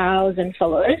 3,000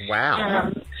 followers.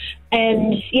 Wow.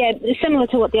 And yeah, similar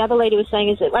to what the other lady was saying,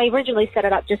 is that I originally set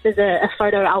it up just as a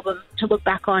photo album to look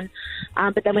back on,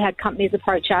 but then we had companies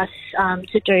approach us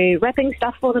to do wrapping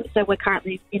stuff for them. So we're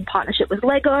currently in partnership with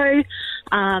Lego,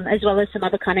 as well as some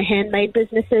other kind of handmade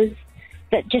businesses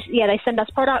that just, they send us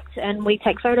product and we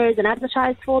take photos and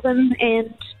advertise for them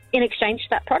and in exchange for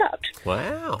that product.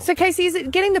 Wow. So, Casey, is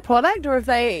it getting the product or have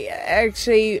they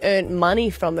actually earned money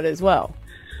from it as well?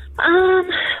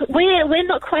 We're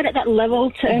not quite at that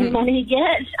level to earn money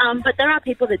yet, but there are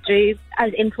people that do,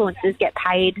 as influencers, get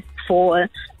paid for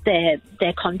their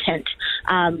content.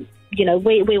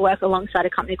 We work alongside a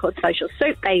company called Social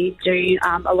Soup. They do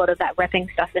a lot of that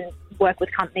repping stuff and work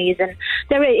with companies, and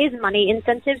there is money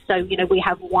incentives. So, we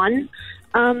have won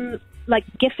like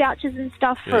gift vouchers and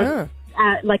stuff for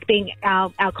like being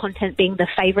our content being the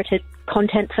favorited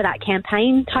content for that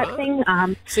campaign type thing.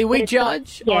 See, we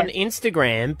judge on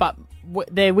Instagram, but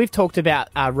we've talked about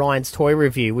Ryan's Toy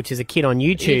Review, which is a kid on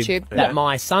YouTube that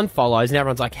my son follows, and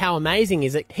everyone's like, how amazing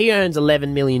is it? He earns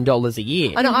 $11 million a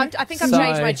year. I know, I think I've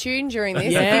changed my tune during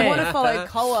this. Yeah. If you want to follow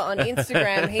Koa on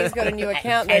Instagram, he's got a new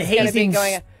account And that's going to he's be in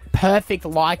going... perfect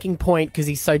liking point because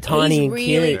he's so tiny and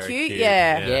really cute. cute,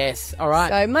 yeah. Yes, all right.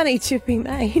 So money to be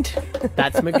made.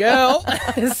 That's my girl.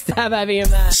 Stab Abby and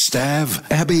Matt.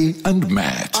 Stav, Abby and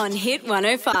Matt. On Hit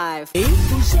 105.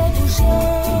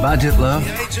 Budget, love.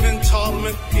 The age of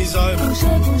entitlement is over.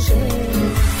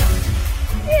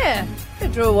 Yeah.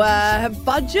 Federal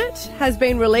budget has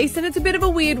been released, and it's a bit of a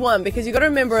weird one because you've got to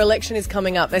remember election is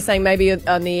coming up. They're saying maybe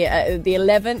on the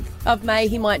 11th of May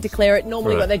he might declare it.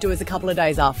 Normally what they do is a couple of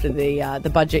days after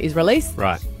the budget is released.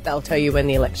 Right. They'll tell you when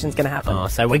the election's going to happen. Oh,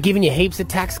 so we're giving you heaps of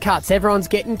tax cuts. Everyone's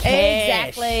getting cash.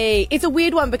 Exactly. It's a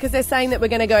weird one because they're saying that we're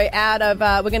going to go out of,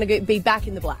 we're going to be back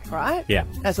in the black, right? Yeah.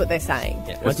 That's what they're saying.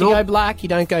 Yeah. Once you go black, you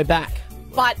don't go back.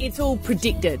 But it's all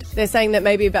predicted. They're saying that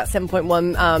maybe about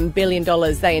 $7.1 billion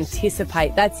they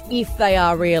anticipate. That's if they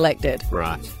are re-elected.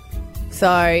 Right.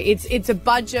 So it's a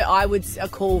budget I would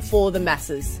call for the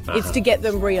masses. It's to get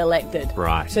them re-elected.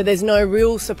 Right. So there's no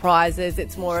real surprises.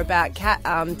 It's more about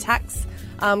tax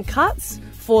cuts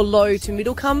for low to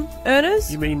middle income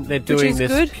earners. You mean they're which doing is this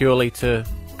good. purely to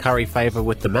curry favour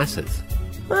with the masses?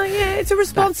 Well, yeah, it's a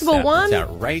responsible one. That's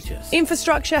outrageous.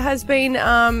 Infrastructure has been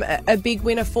a big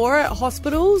winner for it.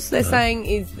 Hospitals, they're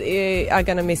saying, are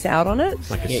going to miss out on it.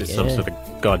 Like it's just some sort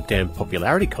of goddamn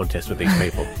popularity contest with these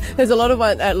people. There's a lot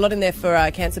in there for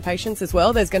cancer patients as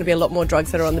well. There's going to be a lot more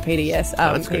drugs that are on the PBS.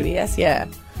 That's good. PBS, yeah.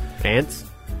 Ants?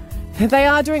 They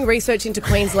are doing research into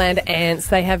Queensland ants.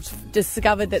 They have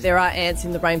discovered that there are ants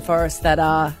in the rainforest that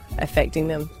are affecting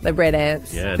them, the red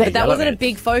ants. Yeah, but the that wasn't yellow a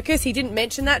big focus. He didn't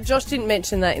mention that. Josh didn't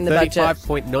mention that in the budget.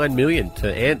 $35.9 million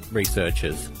to ant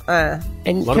researchers. And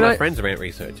a lot of my friends are ant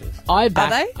researchers. I Are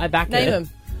back they? Name it. them.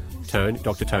 Tony,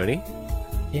 Dr. Tony.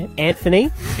 Yeah.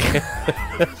 Anthony.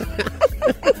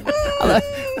 Hello.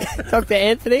 Dr.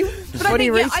 Anthony. But what are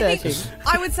you I researching? think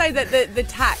I would say that the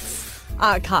tax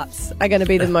cuts are going to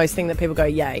be the most thing that people go,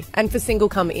 yay. And for single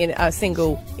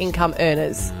income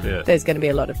earners, there's going to be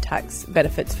a lot of tax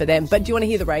benefits for them. But do you want to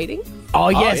hear the rating? Oh,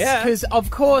 yes, because,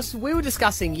 of course, we were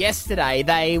discussing yesterday,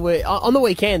 they were on the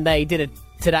weekend, they did a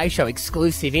Today Show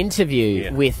exclusive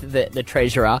interview with the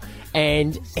Treasurer,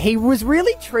 and he was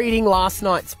really treating last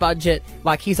night's budget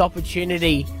like his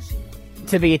opportunity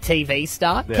to be a TV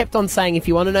star. Yeah. Kept on saying, if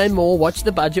you want to know more, watch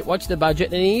the budget,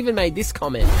 and he even made this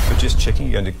comment. But just checking,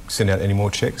 you're going to send out any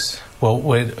more checks? Well,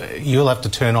 you'll have to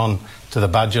turn on to the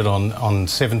budget on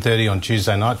 7:30 on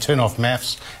Tuesday night, turn off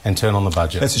maths and turn on the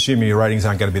budget. Let's assume your ratings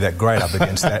aren't going to be that great up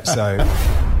against that, so...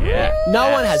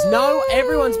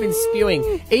 Everyone's been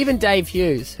spewing. Even Dave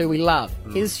Hughes, who we love,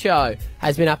 his show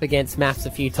has been up against maths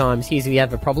a few times. Here's if you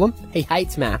have a problem. He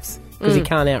hates maths because he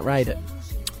can't outrate it.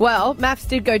 Well, maths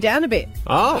did go down a bit.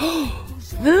 Oh.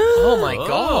 Oh, my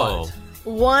God.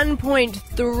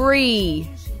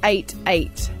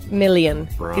 1.388 million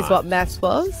is what maths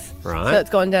was. Right. So it's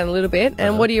gone down a little bit.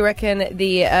 And what do you reckon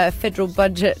the federal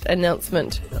budget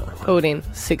announcement pulled in?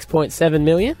 6.7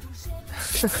 million.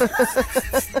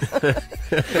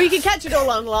 Well, you can catch it all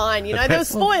online, you know. There were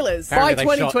spoilers. By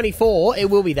 2024, it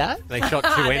will be that. They shot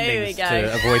two There endings we go.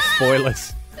 to avoid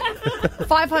spoilers.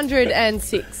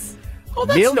 506. Oh,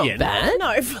 that's Million? not bad.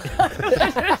 No,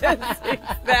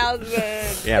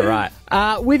 506,000. Yeah, right.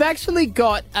 We've actually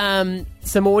got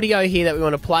some audio here that we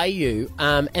want to play you,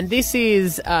 and this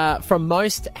is from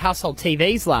most household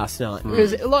TVs last night,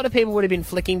 because a lot of people would have been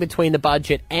flicking between the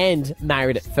budget and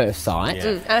Married at First Sight.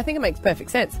 And I think it makes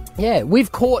perfect sense. Yeah,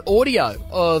 we've caught audio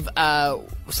of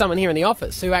someone here in the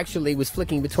office who actually was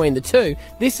flicking between the two.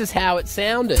 This is how it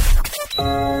sounded.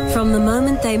 From the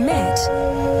moment they met,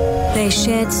 they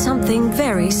shared something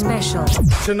very special.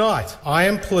 Tonight, I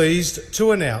am pleased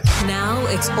to announce Now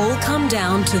it's all come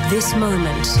down to this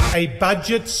moment. a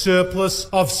budget surplus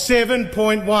of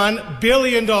 $7.1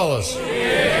 billion.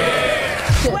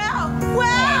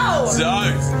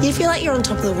 You feel like you're on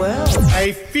top of the world.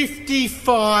 A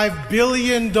 $55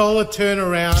 billion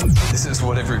turnaround. This is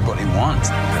what everybody wants.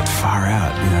 But far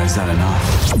out, is that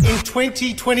enough? In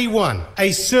 2021,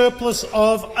 a surplus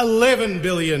of $11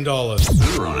 billion.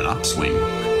 We were on an upswing.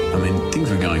 I mean, things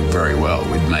were going very well.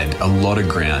 We'd made a lot of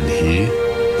ground here,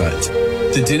 but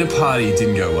the dinner party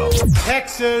didn't go well.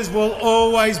 Taxes will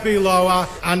always be lower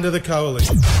under the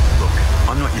coalition.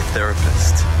 I'm not your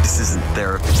therapist. This isn't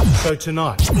therapy. So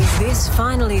tonight, Is this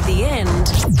finally the end?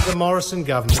 the Morrison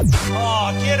government.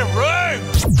 Oh, get a room!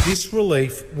 This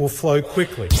relief will flow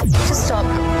quickly. Just stop.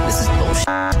 This is bullshit.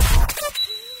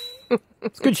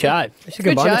 It's a good show. It's a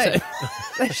good show.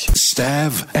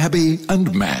 Stav, Abby,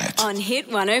 and Matt. On Hit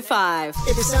 105. If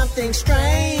there's something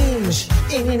strange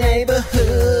in your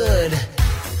neighborhood,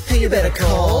 who you better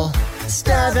call?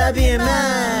 Stav, Abby, and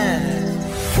Matt.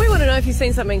 We want to know if you've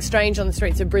seen something strange on the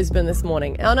streets of Brisbane this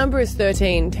morning. Our number is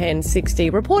 13 10 60.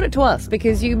 Report it to us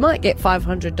because you might get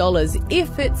 $500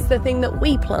 if it's the thing that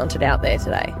we planted out there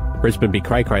today. Brisbane be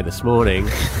cray-cray this morning.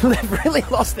 They've really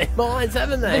lost their minds,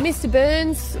 haven't they? And Mr.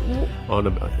 Burns,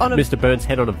 Mr. Burns'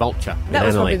 head on a vulture. that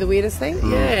was in probably Adelaide. the weirdest thing.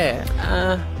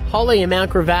 Yeah. Holly and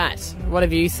Mount Gravatt, what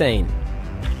have you seen?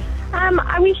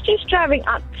 I was just driving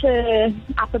up to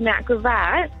Upper Mount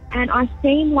Gravatt and I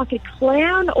seen like a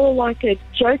clown or like a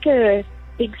Joker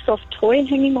big soft toy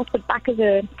hanging off the back of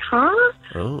a car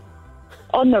Oh,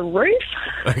 on the roof.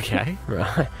 okay.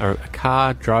 Right. A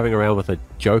car driving around with a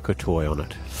Joker toy on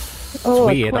it. Or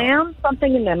weird. a clown,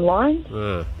 something in them lines.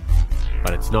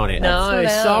 But it's not it. No,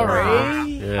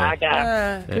 sorry.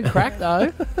 Yeah. Good crack,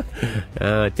 though.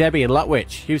 Debbie and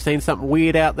Lutwich, you've seen something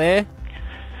weird out there?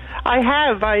 I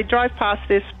have. I drive past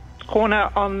this corner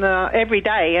on every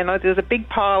day, and there's a big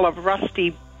pile of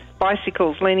rusty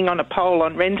bicycles leaning on a pole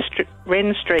on Wren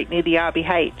Street near the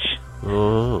RBH.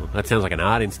 Oh, that sounds like an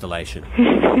art installation.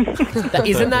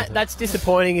 That's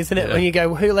disappointing, isn't it? When you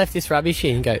go, who left this rubbish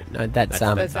here? And you go, no, that's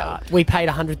art. We paid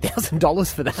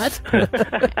 $100,000 for that.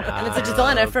 And it's a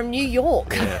designer from New York.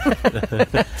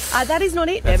 That is not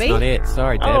it, That's Debbie. not it.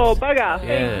 Sorry, Deb. Oh, bugger.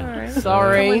 Yeah.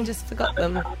 Sorry. Someone just forgot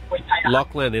them.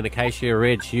 Lachlan in Acacia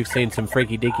Ridge, you've seen some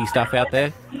freaky deaky stuff out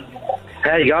there?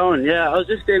 How you going? Yeah, I was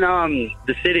just in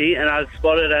the city and I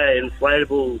spotted an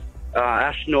inflatable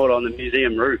astronaut on the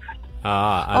museum roof.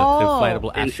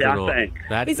 Inflatable in astronaut. South Bank.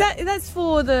 That's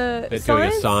for the They're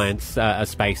science? doing a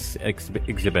space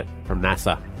exhibit from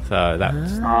NASA. So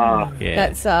that's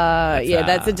That's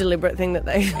a deliberate thing that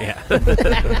they. Yeah,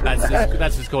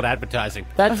 that's just called advertising.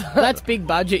 That's big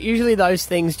budget. Usually those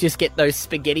things just get those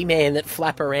spaghetti man that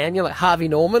flap around. You're like Harvey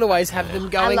Norman, always have them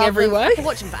going everywhere. I've been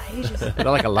watching for ages. They're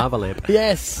like a lava lamp.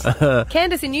 Yes.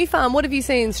 Candace in New Farm, what have you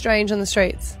seen strange on the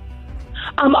streets?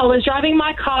 I was driving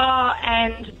my car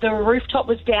and the rooftop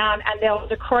was down and there was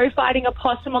a crow fighting a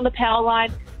possum on the power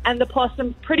line and the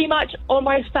possum pretty much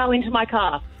almost fell into my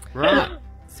car. Right.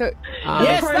 So,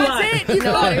 yes, that's it.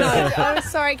 No, I'm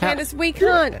sorry, Candace. We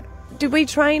can't. Did we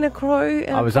train a crow?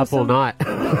 I was up all night.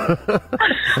 No,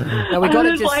 we I got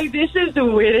was like, this is the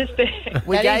weirdest thing.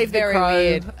 We That gave is the very crow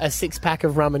weird. a 6-pack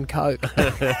of rum and coke.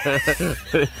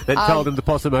 Then told him the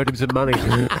possum owed him some money.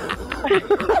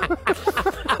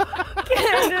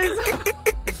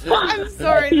 I'm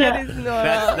sorry, that is not.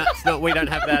 That's not. We don't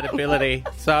have that ability.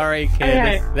 Sorry,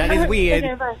 Candace. Okay. That is weird.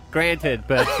 Okay, bye. Granted,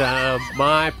 but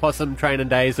my possum training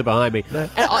days are behind me.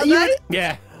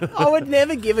 Yeah. I would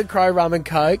never give a crow rum and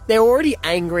coke. They're already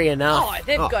angry enough. Oh,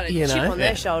 they've got a you chip know. on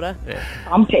their shoulder.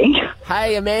 Pumping.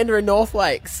 Hey, Amanda in North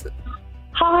Lakes.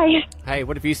 Hi. Hey,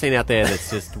 what have you seen out there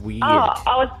that's just weird? Oh,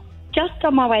 I was just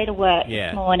on my way to work Yeah.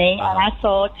 this morning and I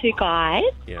saw two guys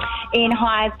Yeah. in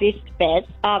high-vis beds,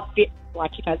 the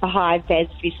high-vis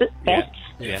beds.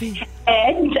 Yeah.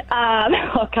 And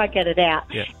I can't get it out.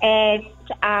 Yeah. And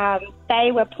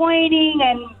they were pointing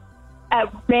and at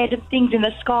random things in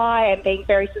the sky and being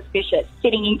very suspicious,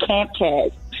 sitting in camp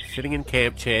chairs. Sitting in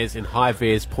camp chairs in high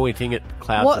vis, pointing at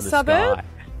clouds What in the suburb?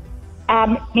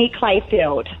 sky. Near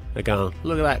Clayfield. They're going,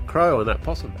 look at that crow and that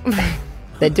possum.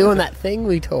 They're doing that thing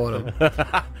we taught them.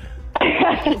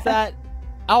 Is that...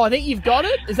 Oh, I think you've got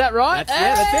it. Is that right?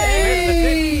 That's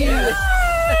it.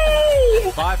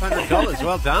 $500.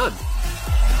 Well done.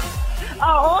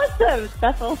 Oh, awesome.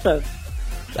 That's awesome.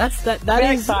 That Very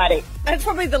is exciting. That's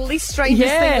probably the least strangest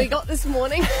thing we got this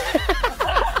morning.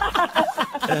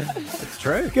 It's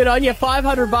true. Good on you.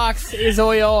 $500 is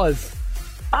all yours.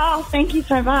 Oh, thank you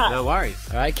so much. No worries.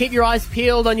 All right, keep your eyes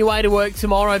peeled on your way to work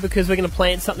tomorrow because we're going to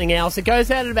plant something else. It goes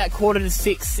out at about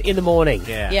 5:45 in the morning.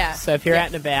 Yeah. So if you're out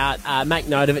and about, make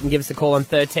note of it and give us a call on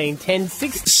 13 10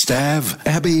 60. Stav,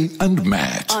 Abby and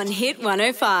Matt. On Hit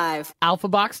 105. Alpha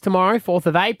Bucks tomorrow, 4th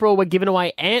of April. We're giving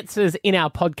away answers in our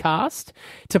podcast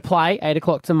to play 8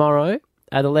 o'clock tomorrow.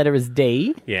 The letter is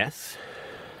D. Yes.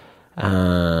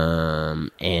 And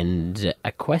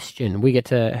a question. We get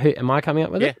to... Who am I coming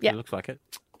up with it? Yeah, it looks like it.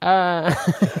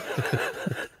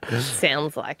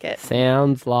 Sounds like it.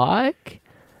 Sounds like...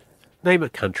 Name a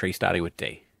country starting with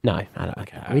D. No, I don't.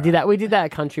 Okay. We did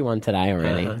that country one today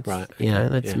already. Right. You know,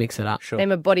 let's mix it up. Sure.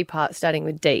 Name a body part starting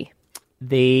with D.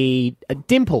 The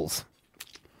dimples.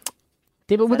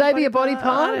 Would they be a body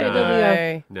part? Or would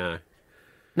they be No.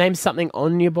 name something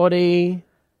on your body.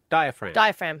 Diaphragm.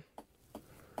 Diaphragm.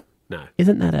 No.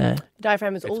 Isn't that a...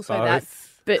 Diaphragm is also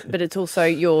both. that, but it's also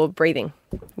your breathing.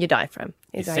 Your diaphragm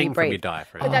is You how you sing from breathe. your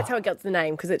diaphragm. But that's how it gets the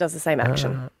name because it does the same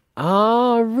action.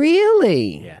 Oh,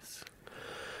 really? Yes.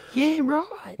 Yeah,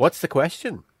 right. What's the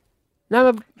question?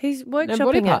 No, He's body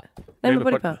workshopping part. it. Name a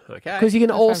body part. Okay. Because you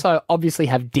can also obviously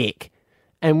have dick,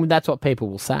 and that's what people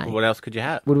will say. What else could you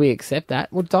have? Would we accept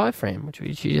that? Well, diaphragm, which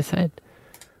you just said.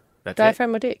 That's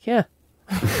Diaphragm or dick, yeah.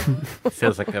 it.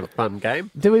 Sounds like a fun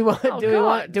game. Do we want? Oh, do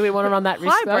we want to run that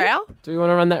risk? though? Highbrow. Do we want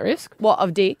to run that risk? What,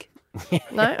 of dick?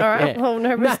 No? All right. Yeah. Well,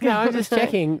 no risk. No, I'm just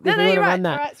checking. No, if no, we you're want to right. run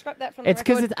that. All right, scrap that from the It's record.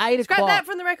 because it's 8 Scrap o'clock. that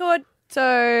from the record.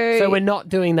 So So we're not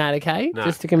doing that, okay? No.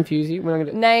 Just to confuse you. We're not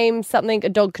going to... name something a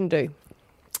dog can do.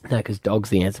 No, because dog's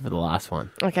the answer for the last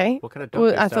one. Okay. What kind of dog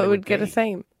Well, is I thought starting we'd with get a D?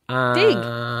 theme.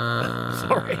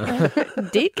 Sorry.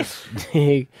 Dick.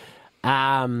 Dig.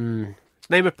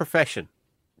 Name a profession.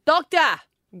 Doctor.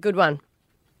 Good one.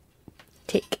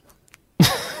 Tick.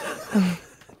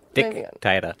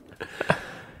 Dictator.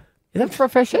 Is that a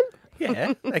profession?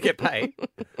 Yeah, they get paid.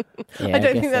 Yeah, I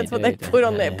don't guess think that's what do, they put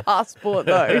on their passport,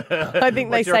 though. I think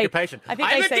What's they your say. occupation? I think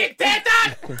I'm they a say.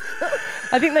 dictator!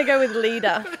 I think they go with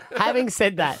leader. Having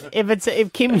said that,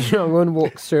 if Kim Jong Un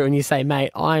walks through and you say,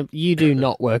 "Mate, you do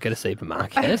not work at a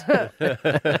supermarket,"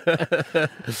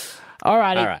 all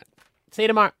righty. All right. See you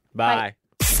tomorrow. Bye.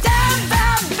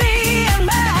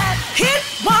 Hit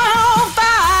 105.